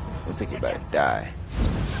 Looks like you're about to die.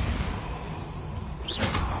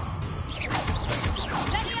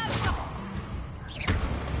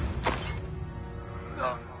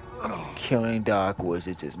 Killing dark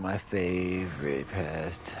wizards is my favorite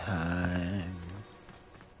pastime.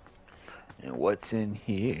 And what's in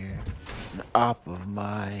here? An op of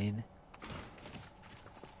mine.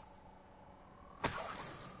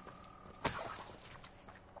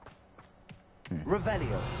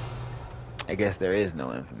 Revelio. I guess there is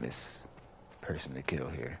no infamous person to kill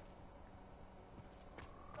here.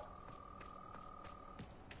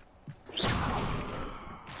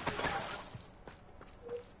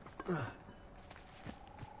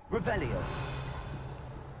 Revelio.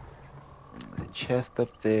 The chest up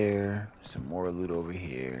there, some more loot over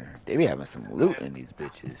here. They be having some loot in these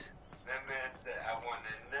bitches. That man said, I want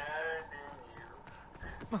a nut in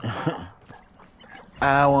you.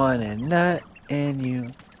 I want a nut in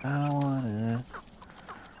you. I want a...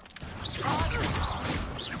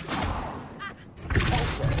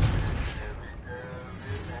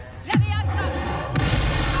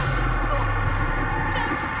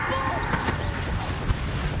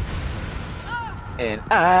 And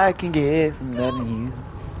I can get some nut in you.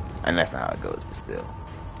 And that's not how it goes, but still.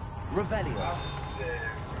 Revelio.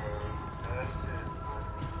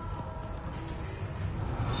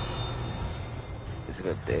 Is it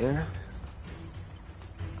up there?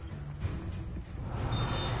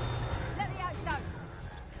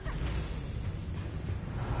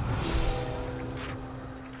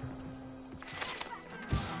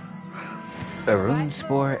 A rune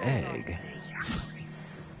spore egg.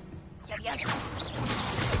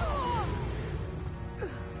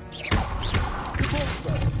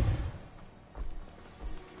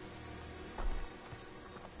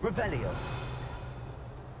 Revelio.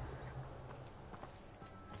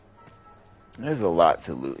 There's a lot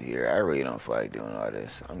to loot here. I really don't feel like doing all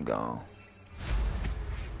this. I'm gone.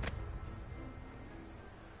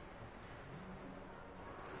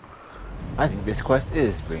 I think this quest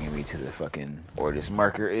is bringing me to the fucking... Or this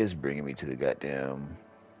marker is bringing me to the goddamn...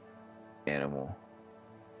 animal.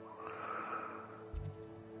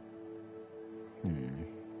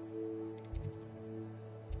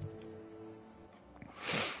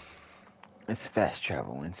 Let's fast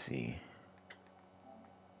travel and see.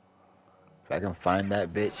 If I can find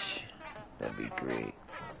that bitch, that'd be great.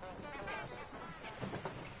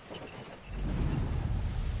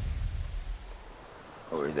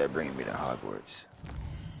 Or is that bringing me to Hogwarts?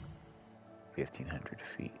 1,500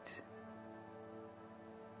 feet.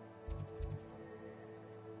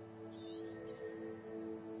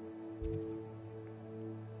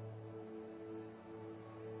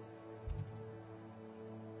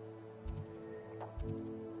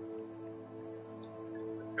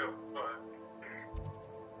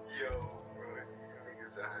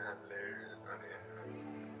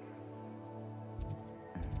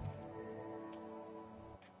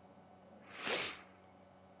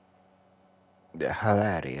 They're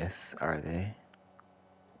hilarious, are they?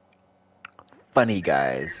 Funny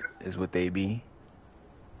guys is what they be.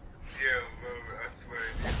 Yeah, bro, I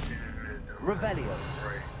swear. Revelio.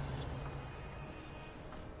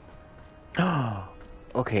 Oh,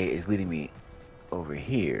 okay, it's leading me over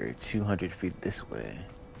here, 200 feet this way.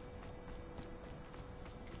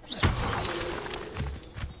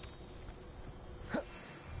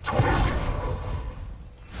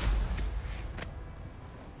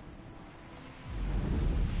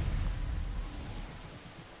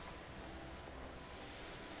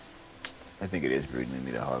 I think it is bringing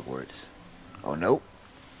me to Hogwarts. Oh, nope.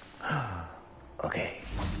 Okay.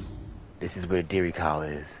 This is where the Dairy Cow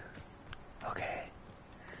is. Okay.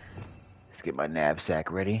 Let's get my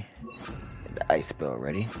knapsack ready. And the ice spell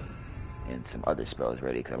ready. And some other spells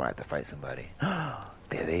ready, because I might have to fight somebody.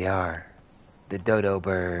 There they are. The dodo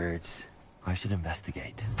birds. I should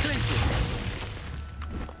investigate.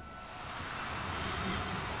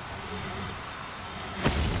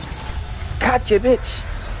 Gotcha, bitch!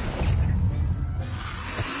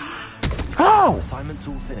 Oh! Assignment's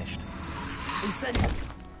all finished. Incendio.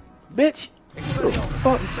 Bitch! Who the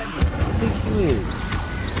fuck do you think you is?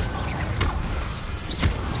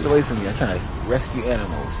 Get away from me, I'm trying to rescue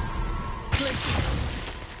animals.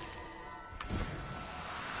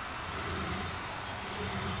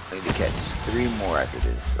 I need to catch 3 more after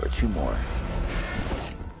this, or 2 more.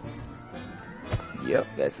 Yep,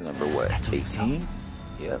 that's number what? 18?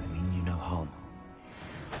 Yep. I mean you no harm.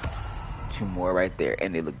 2 more right there,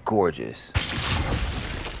 and they look gorgeous.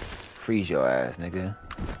 Freeze your ass, nigga.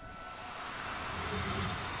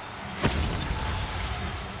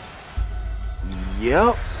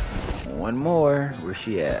 Yep. 1 more. Where's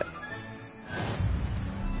she at?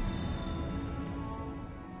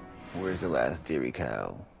 Where's the last Dairy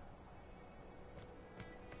Cow?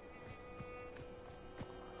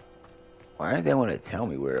 Why didn't they want to tell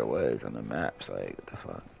me where it was on the maps? Like, what the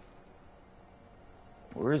fuck?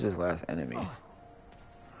 Where is this last enemy?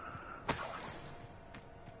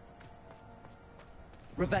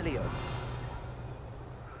 Revelio.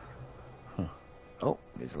 Huh. Oh,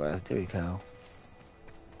 there's the last Dairy Cow.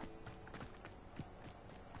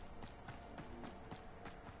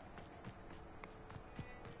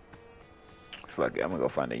 Fuck it, I'm gonna go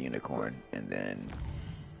find a unicorn and then.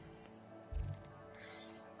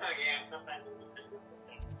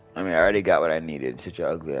 I mean, I already got what I needed. Sit your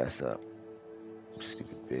ugly ass up.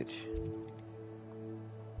 Stupid bitch.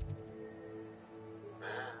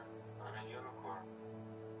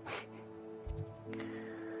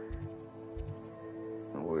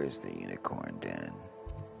 Where's the unicorn den?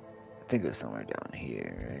 I think it's somewhere down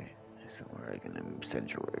here, right? Somewhere like in the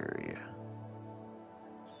central area.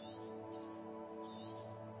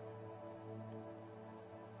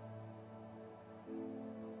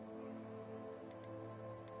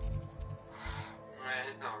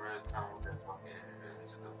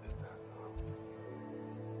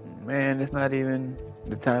 Man, it's not even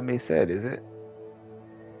the time they said, is it?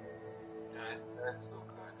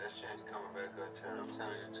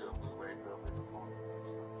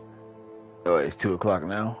 Oh, it's 2 o'clock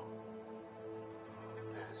now?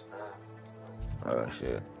 Oh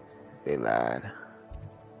shit. They lied.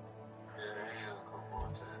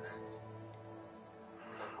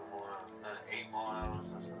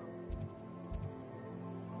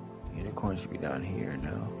 Unicorn should be down here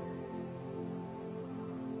now.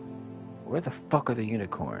 Where the fuck are the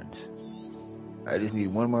unicorns? I just need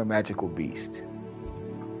 1 more magical beast.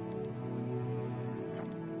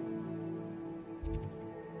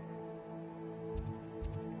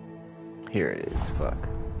 Here it is, fuck.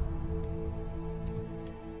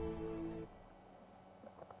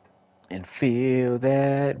 And feel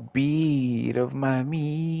that beat of my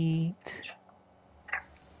meat.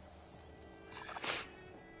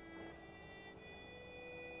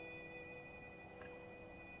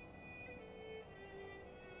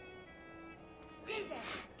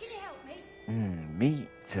 Meat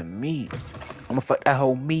to meat. I'm gonna fuck that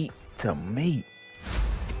whole meat to meat.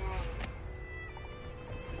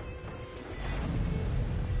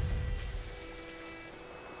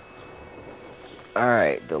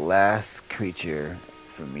 Alright, the last creature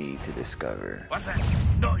for me to discover. Was that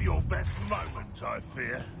not your best moment, I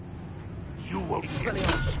fear? You won't be able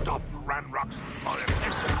to stop Ranrock's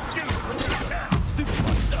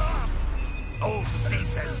old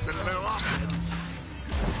defense and low offense.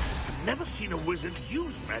 I've never seen a wizard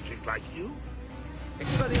use magic like you.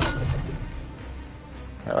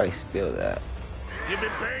 How do I steal that? You've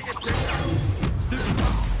been paying attention.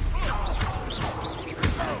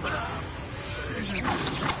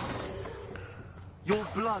 Your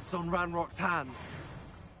blood's on Ranrock's hands.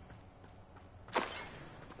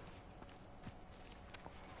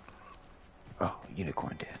 Oh,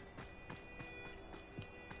 unicorn dead.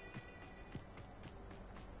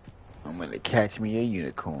 I'm gonna catch me a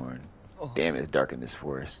unicorn. Oh. Damn, it's dark in this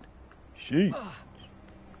forest. Sheesh. The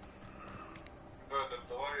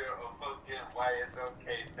lawyer of fucking why it's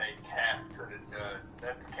okay say cap to the judge.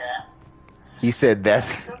 That's cap. He said that's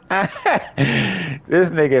this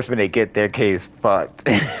nigga finna get their case fucked.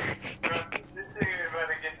 Bro, this nigga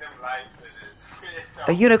better get them licenses.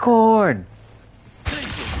 A unicorn!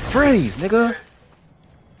 Freeze, nigga!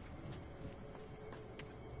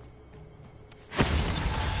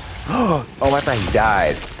 Oh, I thought he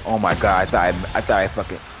died. Oh my god, I thought I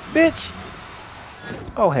fucking bitch!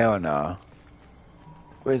 Oh hell no.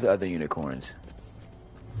 Where's the other unicorns?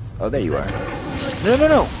 Oh, there you are. No, no,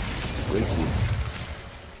 no! Where's this?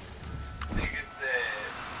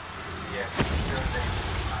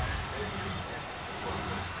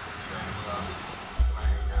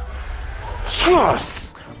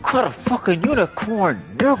 Yes! Got a fucking unicorn,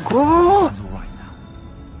 nigga!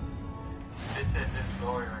 They said this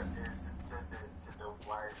lawyer is intended to the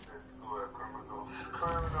wisest school of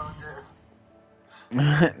criminal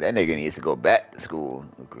justice. That nigga needs to go back to school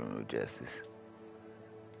of criminal justice.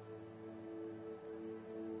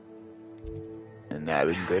 And now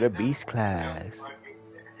we can go to beast class. These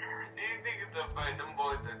niggas are funny, them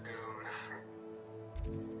boys are good.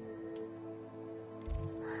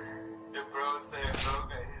 The bro said bro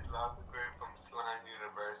got his law degree from Slime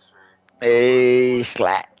University. Hey,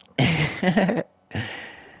 Slat.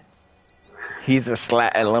 He's a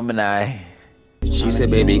Slat alumni. She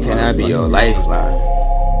said, baby, can I be your lifeline?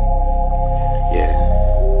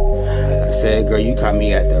 Yeah. I said, girl, you caught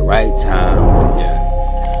me at the right time. Yeah.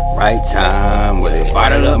 Right time with it.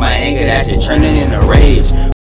 Bottled up my anger, that shit turning into rage.